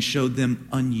and showed them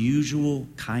unusual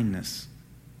kindness.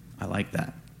 I like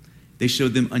that. They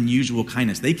showed them unusual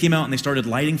kindness. They came out and they started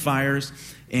lighting fires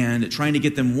and trying to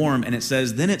get them warm. And it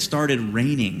says, then it started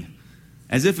raining.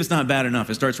 As if it's not bad enough,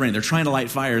 it starts raining. They're trying to light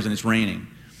fires and it's raining.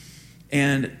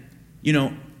 And,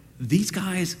 these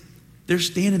guys, they're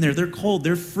standing there. They're cold.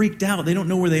 They're freaked out. They don't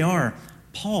know where they are.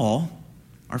 Paul,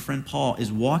 our friend Paul,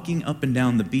 is walking up and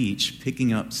down the beach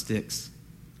picking up sticks,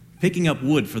 picking up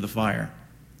wood for the fire.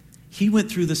 He went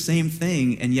through the same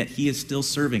thing, and yet he is still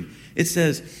serving. It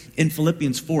says in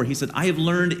Philippians 4, he said, I have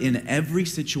learned in every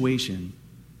situation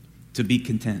to be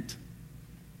content.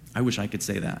 I wish I could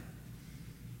say that.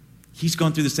 He's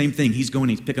gone through the same thing. He's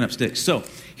picking up sticks. So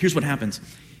here's what happens.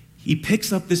 He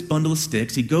picks up this bundle of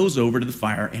sticks, he goes over to the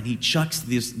fire, and he chucks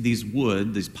this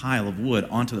pile of wood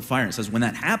onto the fire. It says when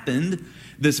that happened,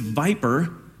 this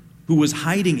viper who was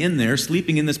hiding in there,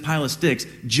 sleeping in this pile of sticks,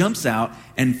 jumps out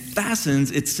and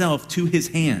fastens itself to his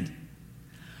hand.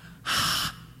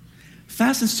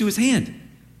 Fastens to his hand.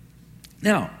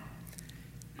 Now,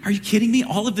 are you kidding me?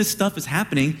 All of this stuff is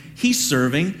happening. He's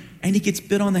serving, and he gets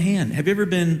bit on the hand. Have you ever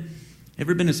been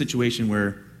in a situation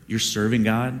where you're serving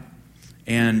God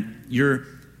and you're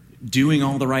doing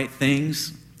all the right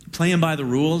things, playing by the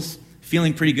rules,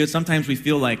 feeling pretty good? Sometimes we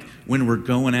feel like when we're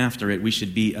going after it, we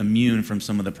should be immune from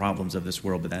some of the problems of this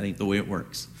world, but that ain't the way it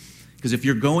works. Because if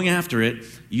you're going after it,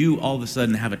 you all of a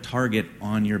sudden have a target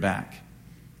on your back.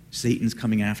 Satan's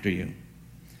coming after you.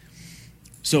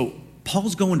 So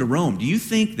Paul's going to Rome. Do you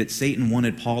think that Satan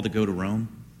wanted Paul to go to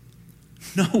Rome?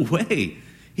 No way.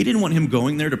 He didn't want him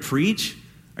going there to preach.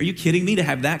 Are you kidding me? To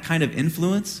have that kind of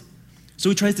influence? So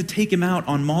he tries to take him out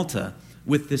on Malta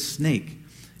with this snake.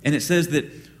 And it says that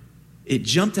it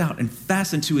jumped out and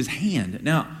fastened to his hand.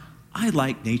 Now, I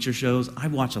like nature shows. I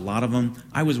watch a lot of them.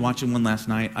 I was watching one last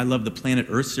night. I love the Planet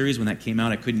Earth series. When that came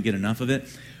out, I couldn't get enough of it.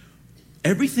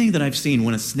 Everything that I've seen,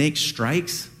 when a snake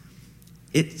strikes,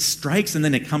 it strikes and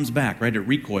then it comes back, right? It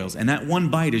recoils. And that one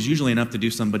bite is usually enough to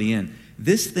do somebody in.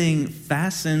 This thing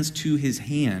fastens to his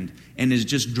hand and is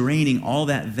just draining all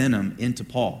that venom into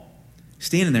Paul,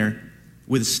 standing there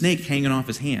with a snake hanging off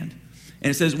his hand.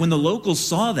 And it says when the locals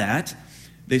saw that,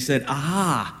 they said,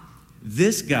 aha,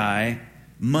 this guy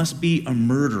must be a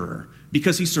murderer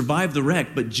because he survived the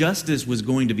wreck, but justice was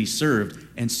going to be served.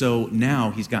 And so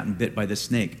now he's gotten bit by this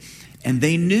snake. And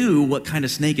they knew what kind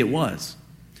of snake it was.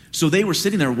 So they were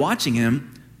sitting there watching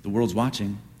him. The world's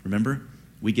watching, remember?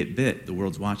 We get bit, the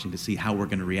world's watching to see how we're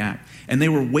going to react. And they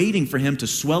were waiting for him to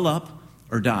swell up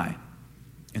or die.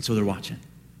 And so they're watching.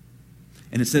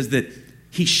 And it says that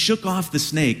he shook off the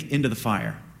snake into the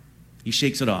fire. He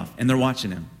shakes it off, and they're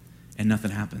watching him, and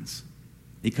nothing happens.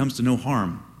 He comes to no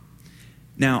harm.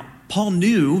 Now, Paul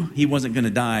knew he wasn't going to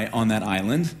die on that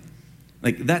island.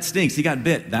 Like, that stinks. He got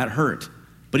bit. That hurt.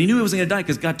 But he knew he wasn't going to die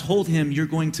because God told him, you're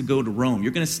going to go to Rome.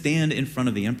 You're going to stand in front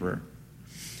of the emperor.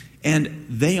 And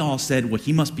they all said, well,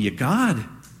 he must be a god.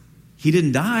 He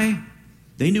didn't die.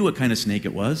 They knew what kind of snake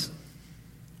it was.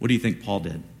 What do you think Paul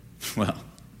did? Well,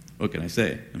 what can I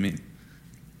say?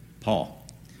 Paul.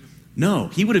 No,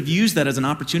 he would have used that as an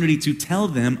opportunity to tell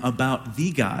them about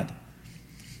the God.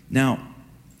 Now,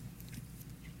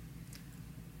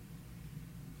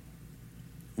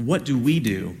 what do we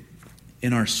do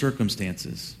in our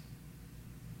circumstances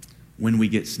when we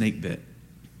get snake bit?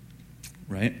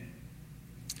 Right?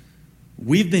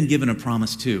 We've been given a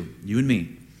promise too, you and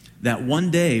me, that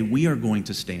one day we are going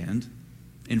to stand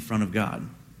in front of God.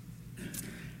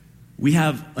 We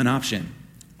have an option.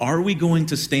 Are we going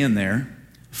to stand there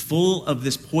full of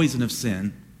this poison of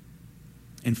sin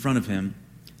in front of him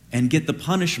and get the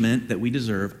punishment that we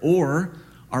deserve, or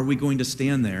are we going to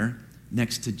stand there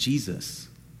next to Jesus,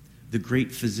 the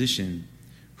great physician,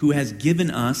 who has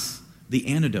given us the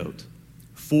antidote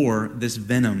for this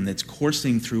venom that's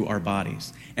coursing through our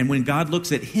bodies? And when God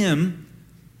looks at him,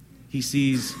 he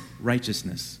sees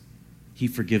righteousness. He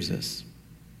forgives us.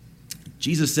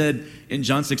 Jesus said in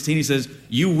John 16, he says,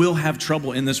 "You will have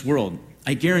trouble in this world.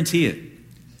 I guarantee it.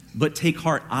 But take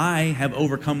heart, I have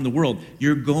overcome the world."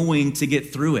 You're going to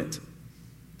get through it.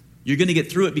 You're going to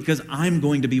get through it because I'm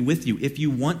going to be with you. If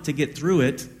you want to get through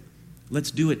it,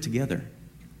 let's do it together.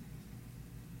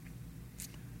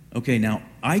 Okay, now,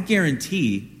 I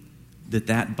guarantee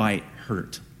that bite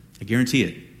hurt. I guarantee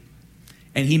it.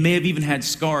 And he may have even had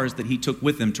scars that he took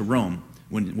with him to Rome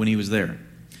when he was there.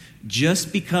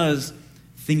 Just because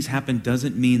things happen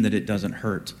doesn't mean that it doesn't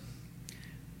hurt.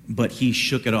 But he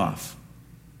shook it off.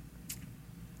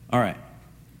 All right,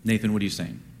 Nathan, what are you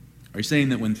saying? Are you saying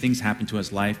that when things happen to us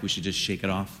in life, we should just shake it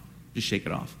off? Just shake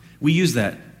it off. We use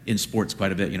that in sports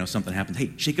quite a bit. Something happens.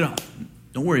 Hey, shake it off.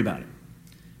 Don't worry about it.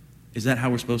 Is that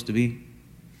how we're supposed to be?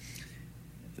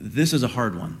 This is a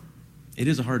hard one. It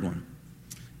is a hard one.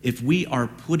 If we are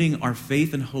putting our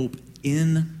faith and hope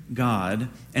in God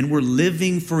and we're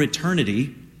living for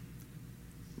eternity,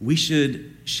 we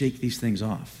should shake these things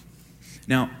off.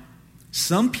 Now,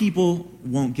 some people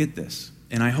won't get this,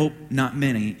 and I hope not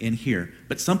many in here,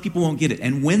 but some people won't get it.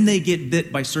 And when they get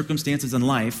bit by circumstances in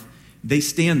life, they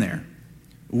stand there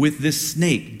with this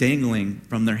snake dangling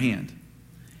from their hand.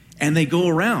 And they go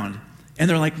around and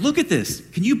they're like, "Look at this.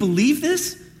 Can you believe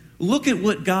this? Look at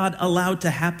what God allowed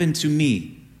to happen to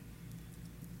me."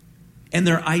 And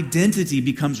their identity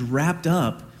becomes wrapped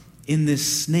up in this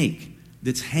snake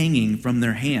that's hanging from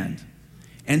their hand.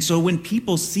 And so when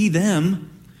people see them,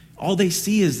 all they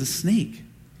see is the snake.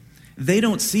 They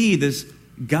don't see this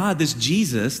God, this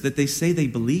Jesus that they say they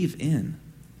believe in.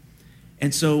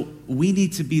 And so we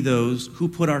need to be those who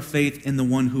put our faith in the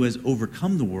one who has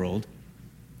overcome the world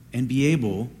and be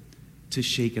able to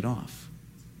shake it off.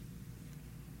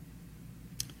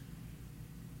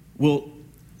 Well,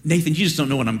 Nathan, you just don't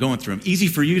know what I'm going through. Easy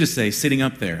for you to say, sitting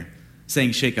up there,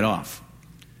 saying shake it off.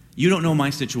 You don't know my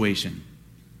situation.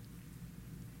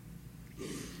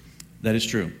 That is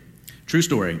true. True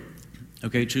story.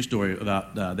 Okay, true story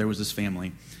about there was this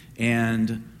family,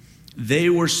 and they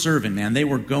were serving, man. They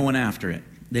were going after it.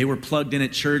 They were plugged in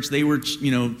at church. They were,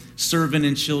 serving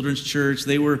in children's church.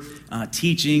 They were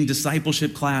teaching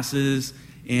discipleship classes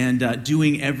and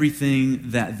doing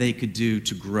everything that they could do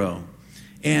to grow.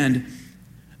 And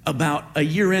about a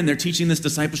year in, they're teaching this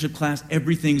discipleship class.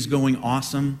 Everything's going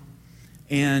awesome.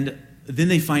 And then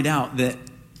they find out that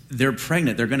they're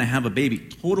pregnant. They're going to have a baby.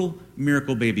 Total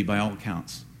miracle baby by all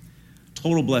accounts.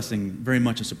 Total blessing, very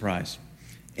much a surprise.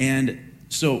 And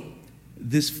so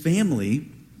this family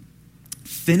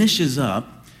finishes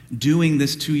up doing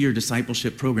this 2-year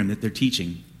discipleship program that they're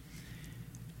teaching.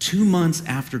 2 months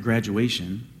after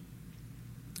graduation,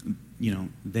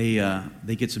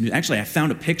 they get some news. Actually, I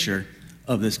found a picture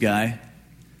of this guy,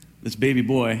 this baby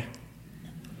boy.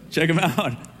 Check him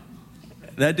out.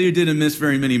 That dude didn't miss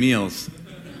very many meals.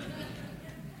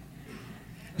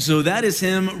 So that is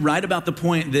him right about the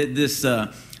point that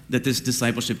this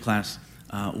discipleship class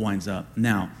winds up.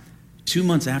 Now, 2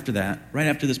 months after that, right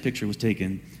after this picture was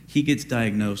taken, he gets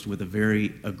diagnosed with a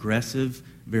very aggressive,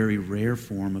 very rare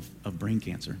form of brain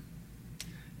cancer.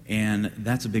 And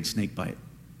that's a big snake bite.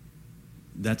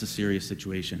 That's a serious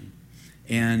situation.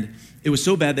 And it was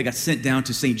so bad they got sent down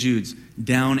to St. Jude's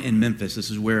down in Memphis. This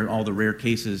is where all the rare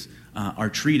cases are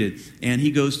treated. And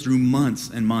he goes through months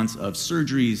and months of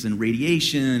surgeries and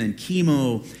radiation and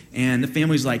chemo. And the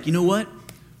family's like, you know what?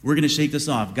 We're going to shake this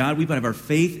off. God, we have our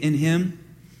faith in him.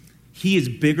 He is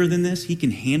bigger than this. He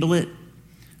can handle it.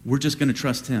 We're just going to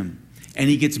trust him. And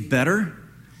he gets better,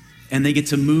 and they get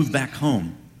to move back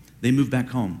home. They move back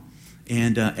home.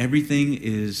 And everything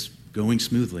is going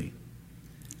smoothly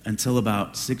until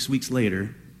about 6 weeks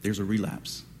later, there's a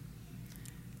relapse.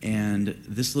 And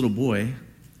this little boy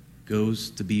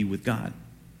goes to be with God.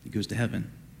 He goes to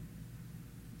heaven.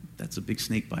 That's a big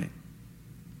snake bite,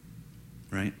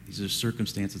 right? These are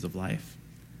circumstances of life.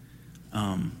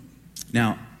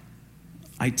 Now,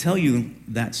 I tell you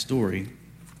that story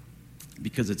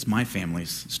because it's my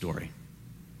family's story.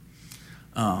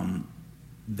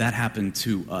 That happened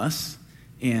to us,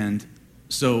 and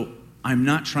so I'm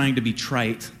not trying to be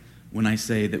trite when I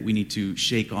say that we need to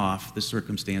shake off the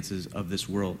circumstances of this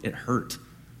world. It hurt,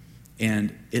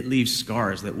 and it leaves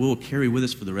scars that we'll carry with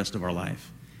us for the rest of our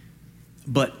life.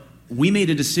 But we made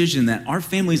a decision that our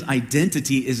family's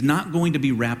identity is not going to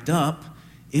be wrapped up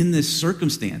in this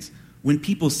circumstance. When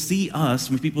people see us,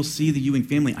 when people see the Ewing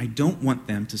family, I don't want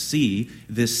them to see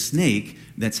this snake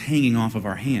that's hanging off of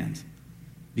our hand,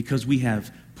 because we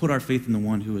have put our faith in the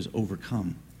one who has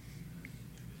overcome.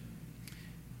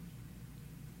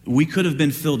 We could have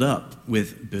been filled up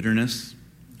with bitterness,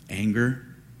 anger,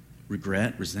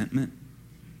 regret, resentment.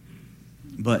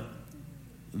 But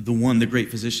the one, the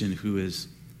great physician who has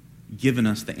given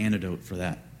us the antidote for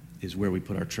that, is where we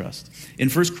put our trust. In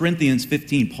 1 Corinthians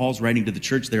 15, Paul's writing to the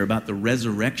church there about the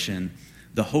resurrection,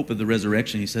 the hope of the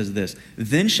resurrection. He says this,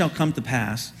 "Then shall come to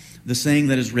pass the saying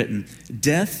that is written,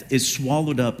 death is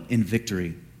swallowed up in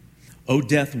victory. O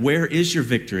death, where is your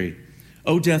victory?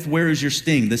 O death, where is your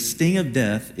sting? The sting of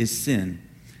death is sin,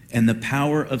 and the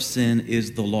power of sin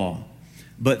is the law.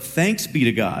 But thanks be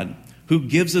to God, who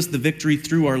gives us the victory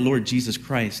through our Lord Jesus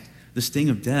Christ." The sting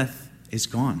of death is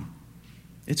gone.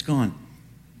 It's gone.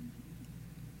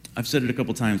 I've said it a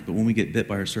couple times, but when we get bit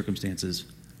by our circumstances,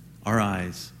 our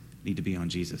eyes need to be on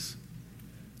Jesus.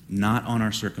 Not on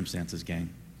our circumstances, gang.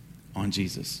 On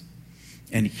Jesus.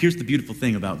 And here's the beautiful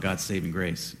thing about God's saving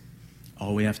grace.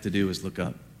 All we have to do is look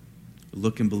up.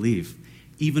 Look and believe.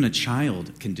 Even a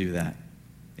child can do that.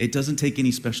 It doesn't take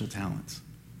any special talents.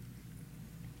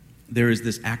 There is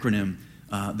this acronym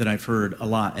that I've heard a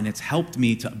lot, and it's helped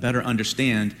me to better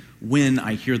understand when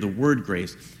I hear the word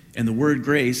grace. And the word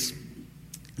grace,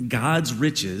 God's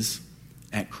riches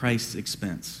at Christ's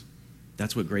expense.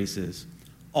 That's what grace is.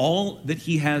 All that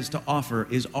he has to offer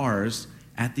is ours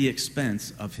at the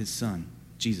expense of his son,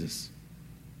 Jesus.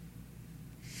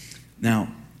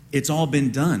 Now, it's all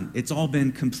been done. It's all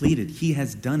been completed. He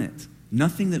has done it.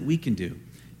 Nothing that we can do.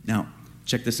 Now,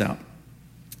 check this out.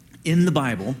 In the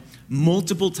Bible,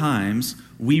 multiple times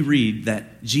we read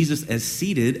that Jesus is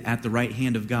seated at the right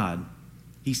hand of God.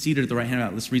 He's seated at the right hand of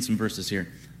God. Let's read some verses here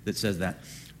that says that.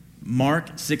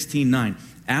 Mark 16:9.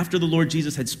 After the Lord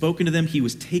Jesus had spoken to them, he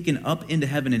was taken up into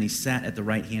heaven and he sat at the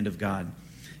right hand of God.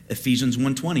 Ephesians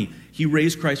 1:20. He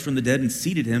raised Christ from the dead and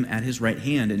seated him at his right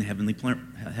hand in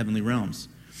heavenly realms.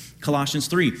 Colossians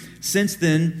 3. Since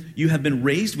then you have been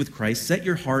raised with Christ, set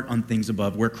your heart on things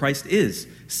above, where Christ is,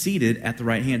 seated at the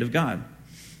right hand of God.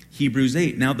 Hebrews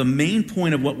 8. Now the main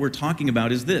point of what we're talking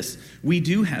about is this. We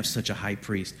do have such a high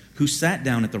priest who sat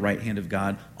down at the right hand of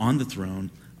God on the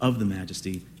throne of the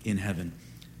majesty in heaven.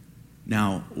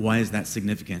 Now, why is that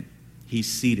significant? He's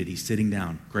seated. He's sitting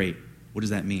down. Great. What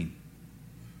does that mean?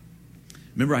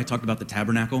 Remember I talked about the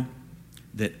tabernacle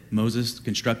that Moses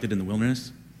constructed in the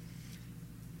wilderness?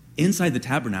 Inside the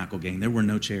tabernacle, gang, there were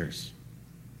no chairs.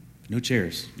 No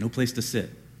chairs. No place to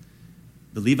sit.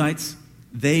 The Levites,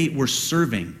 they were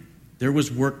serving. There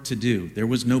was work to do. There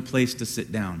was no place to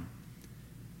sit down.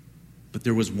 But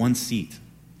there was one seat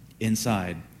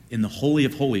inside, in the Holy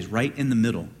of Holies, right in the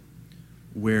middle,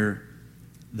 where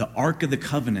the Ark of the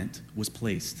Covenant was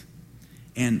placed.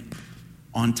 And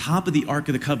on top of the Ark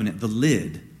of the Covenant, the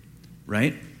lid,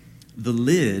 right? The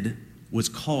lid was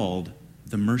called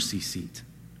the mercy seat.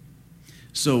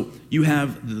 So you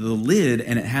have the lid,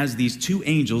 and it has these two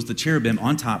angels, the cherubim,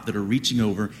 on top that are reaching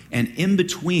over. And in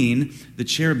between the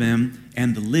cherubim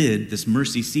and the lid, this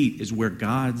mercy seat, is where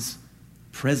God's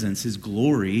presence, his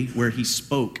glory, where he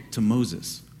spoke to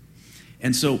Moses.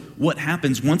 And so what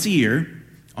happens once a year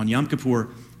on Yom Kippur,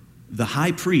 the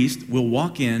high priest will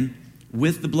walk in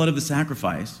with the blood of the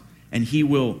sacrifice, and he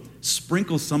will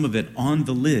sprinkle some of it on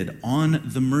the lid, on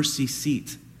the mercy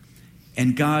seat.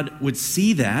 And God would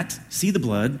see that, see the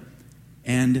blood,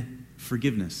 and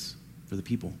forgiveness for the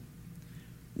people.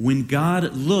 When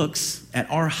God looks at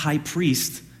our high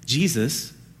priest,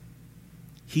 Jesus,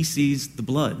 he sees the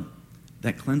blood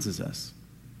that cleanses us.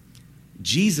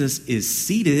 Jesus is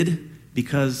seated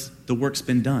because the work's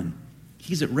been done.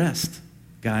 He's at rest,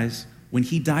 guys. When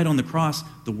he died on the cross,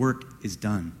 the work is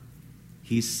done.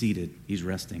 He's seated. He's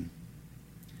resting.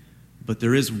 But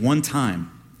there is one time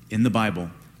in the Bible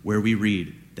where we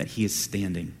read that he is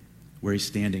standing, where he's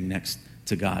standing next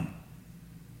to God.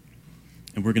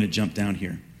 And we're going to jump down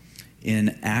here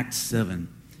in Acts 7.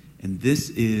 And this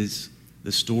is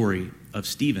the story of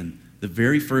Stephen, the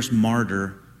very first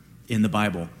martyr in the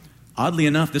Bible. Oddly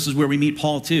enough, this is where we meet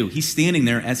Paul too. He's standing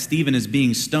there as Stephen is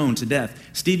being stoned to death.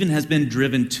 Stephen has been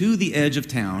driven to the edge of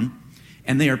town,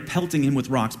 and they are pelting him with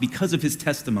rocks because of his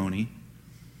testimony.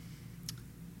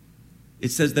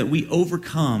 It says that we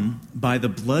overcome by the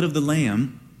blood of the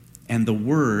Lamb and the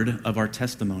word of our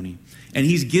testimony. And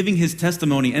he's giving his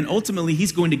testimony, and ultimately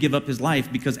he's going to give up his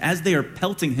life, because as they are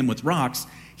pelting him with rocks,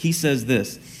 he says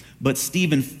this, "But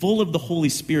Stephen, full of the Holy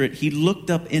Spirit, he looked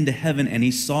up into heaven and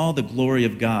he saw the glory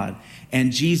of God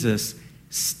and Jesus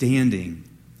standing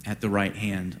at the right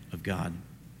hand of God."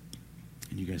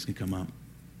 And you guys can come up.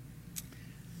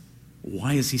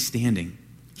 Why is he standing?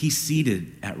 He's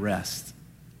seated at rest.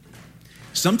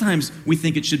 Sometimes we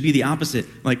think it should be the opposite.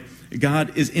 Like,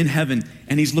 God is in heaven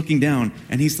and he's looking down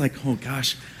and he's like, "Oh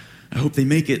gosh, I hope they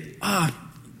make it. I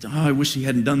wish he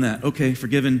hadn't done that. Okay,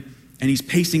 forgiven." And he's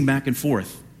pacing back and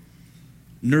forth,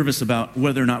 nervous about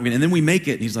whether or not and then we make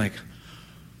it and he's like,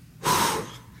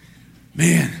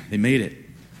 "Man, they made it."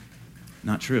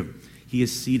 Not true. He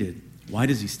is seated. Why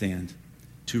does he stand?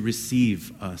 To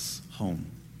receive us home.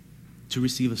 To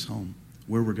receive us home,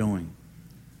 where we're going.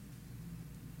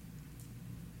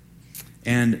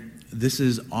 And this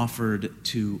is offered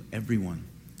to everyone.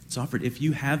 It's offered. If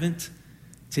you haven't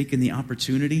taken the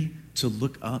opportunity to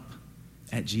look up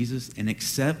at Jesus and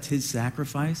accept his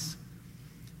sacrifice,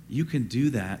 you can do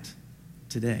that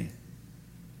today.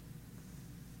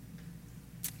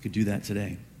 You could do that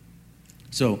today.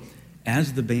 So,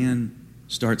 as the band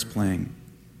starts playing,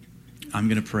 I'm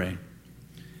going to pray.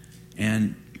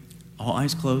 And all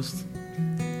eyes closed,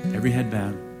 every head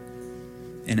bowed.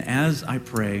 And as I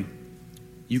pray,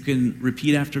 you can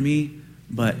repeat after me,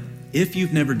 but if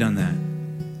you've never done that,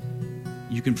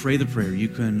 you can pray the prayer. You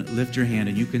can lift your hand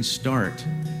and you can start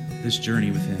this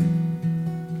journey with him.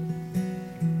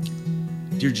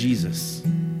 Dear Jesus,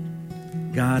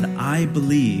 God, I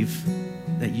believe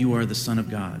that you are the Son of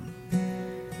God,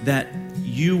 that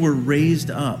you were raised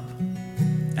up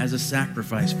as a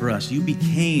sacrifice for us. You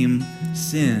became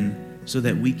sin so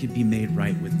that we could be made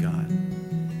right with God.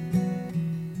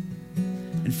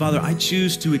 And Father, I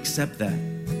choose to accept that.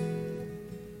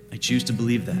 I choose to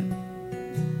believe that.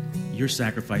 Your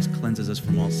sacrifice cleanses us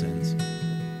from all sins,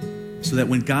 so that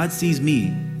when God sees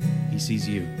me, he sees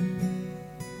you.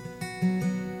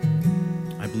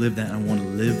 I believe that, and I want to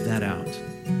live that out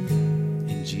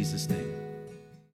in Jesus' name.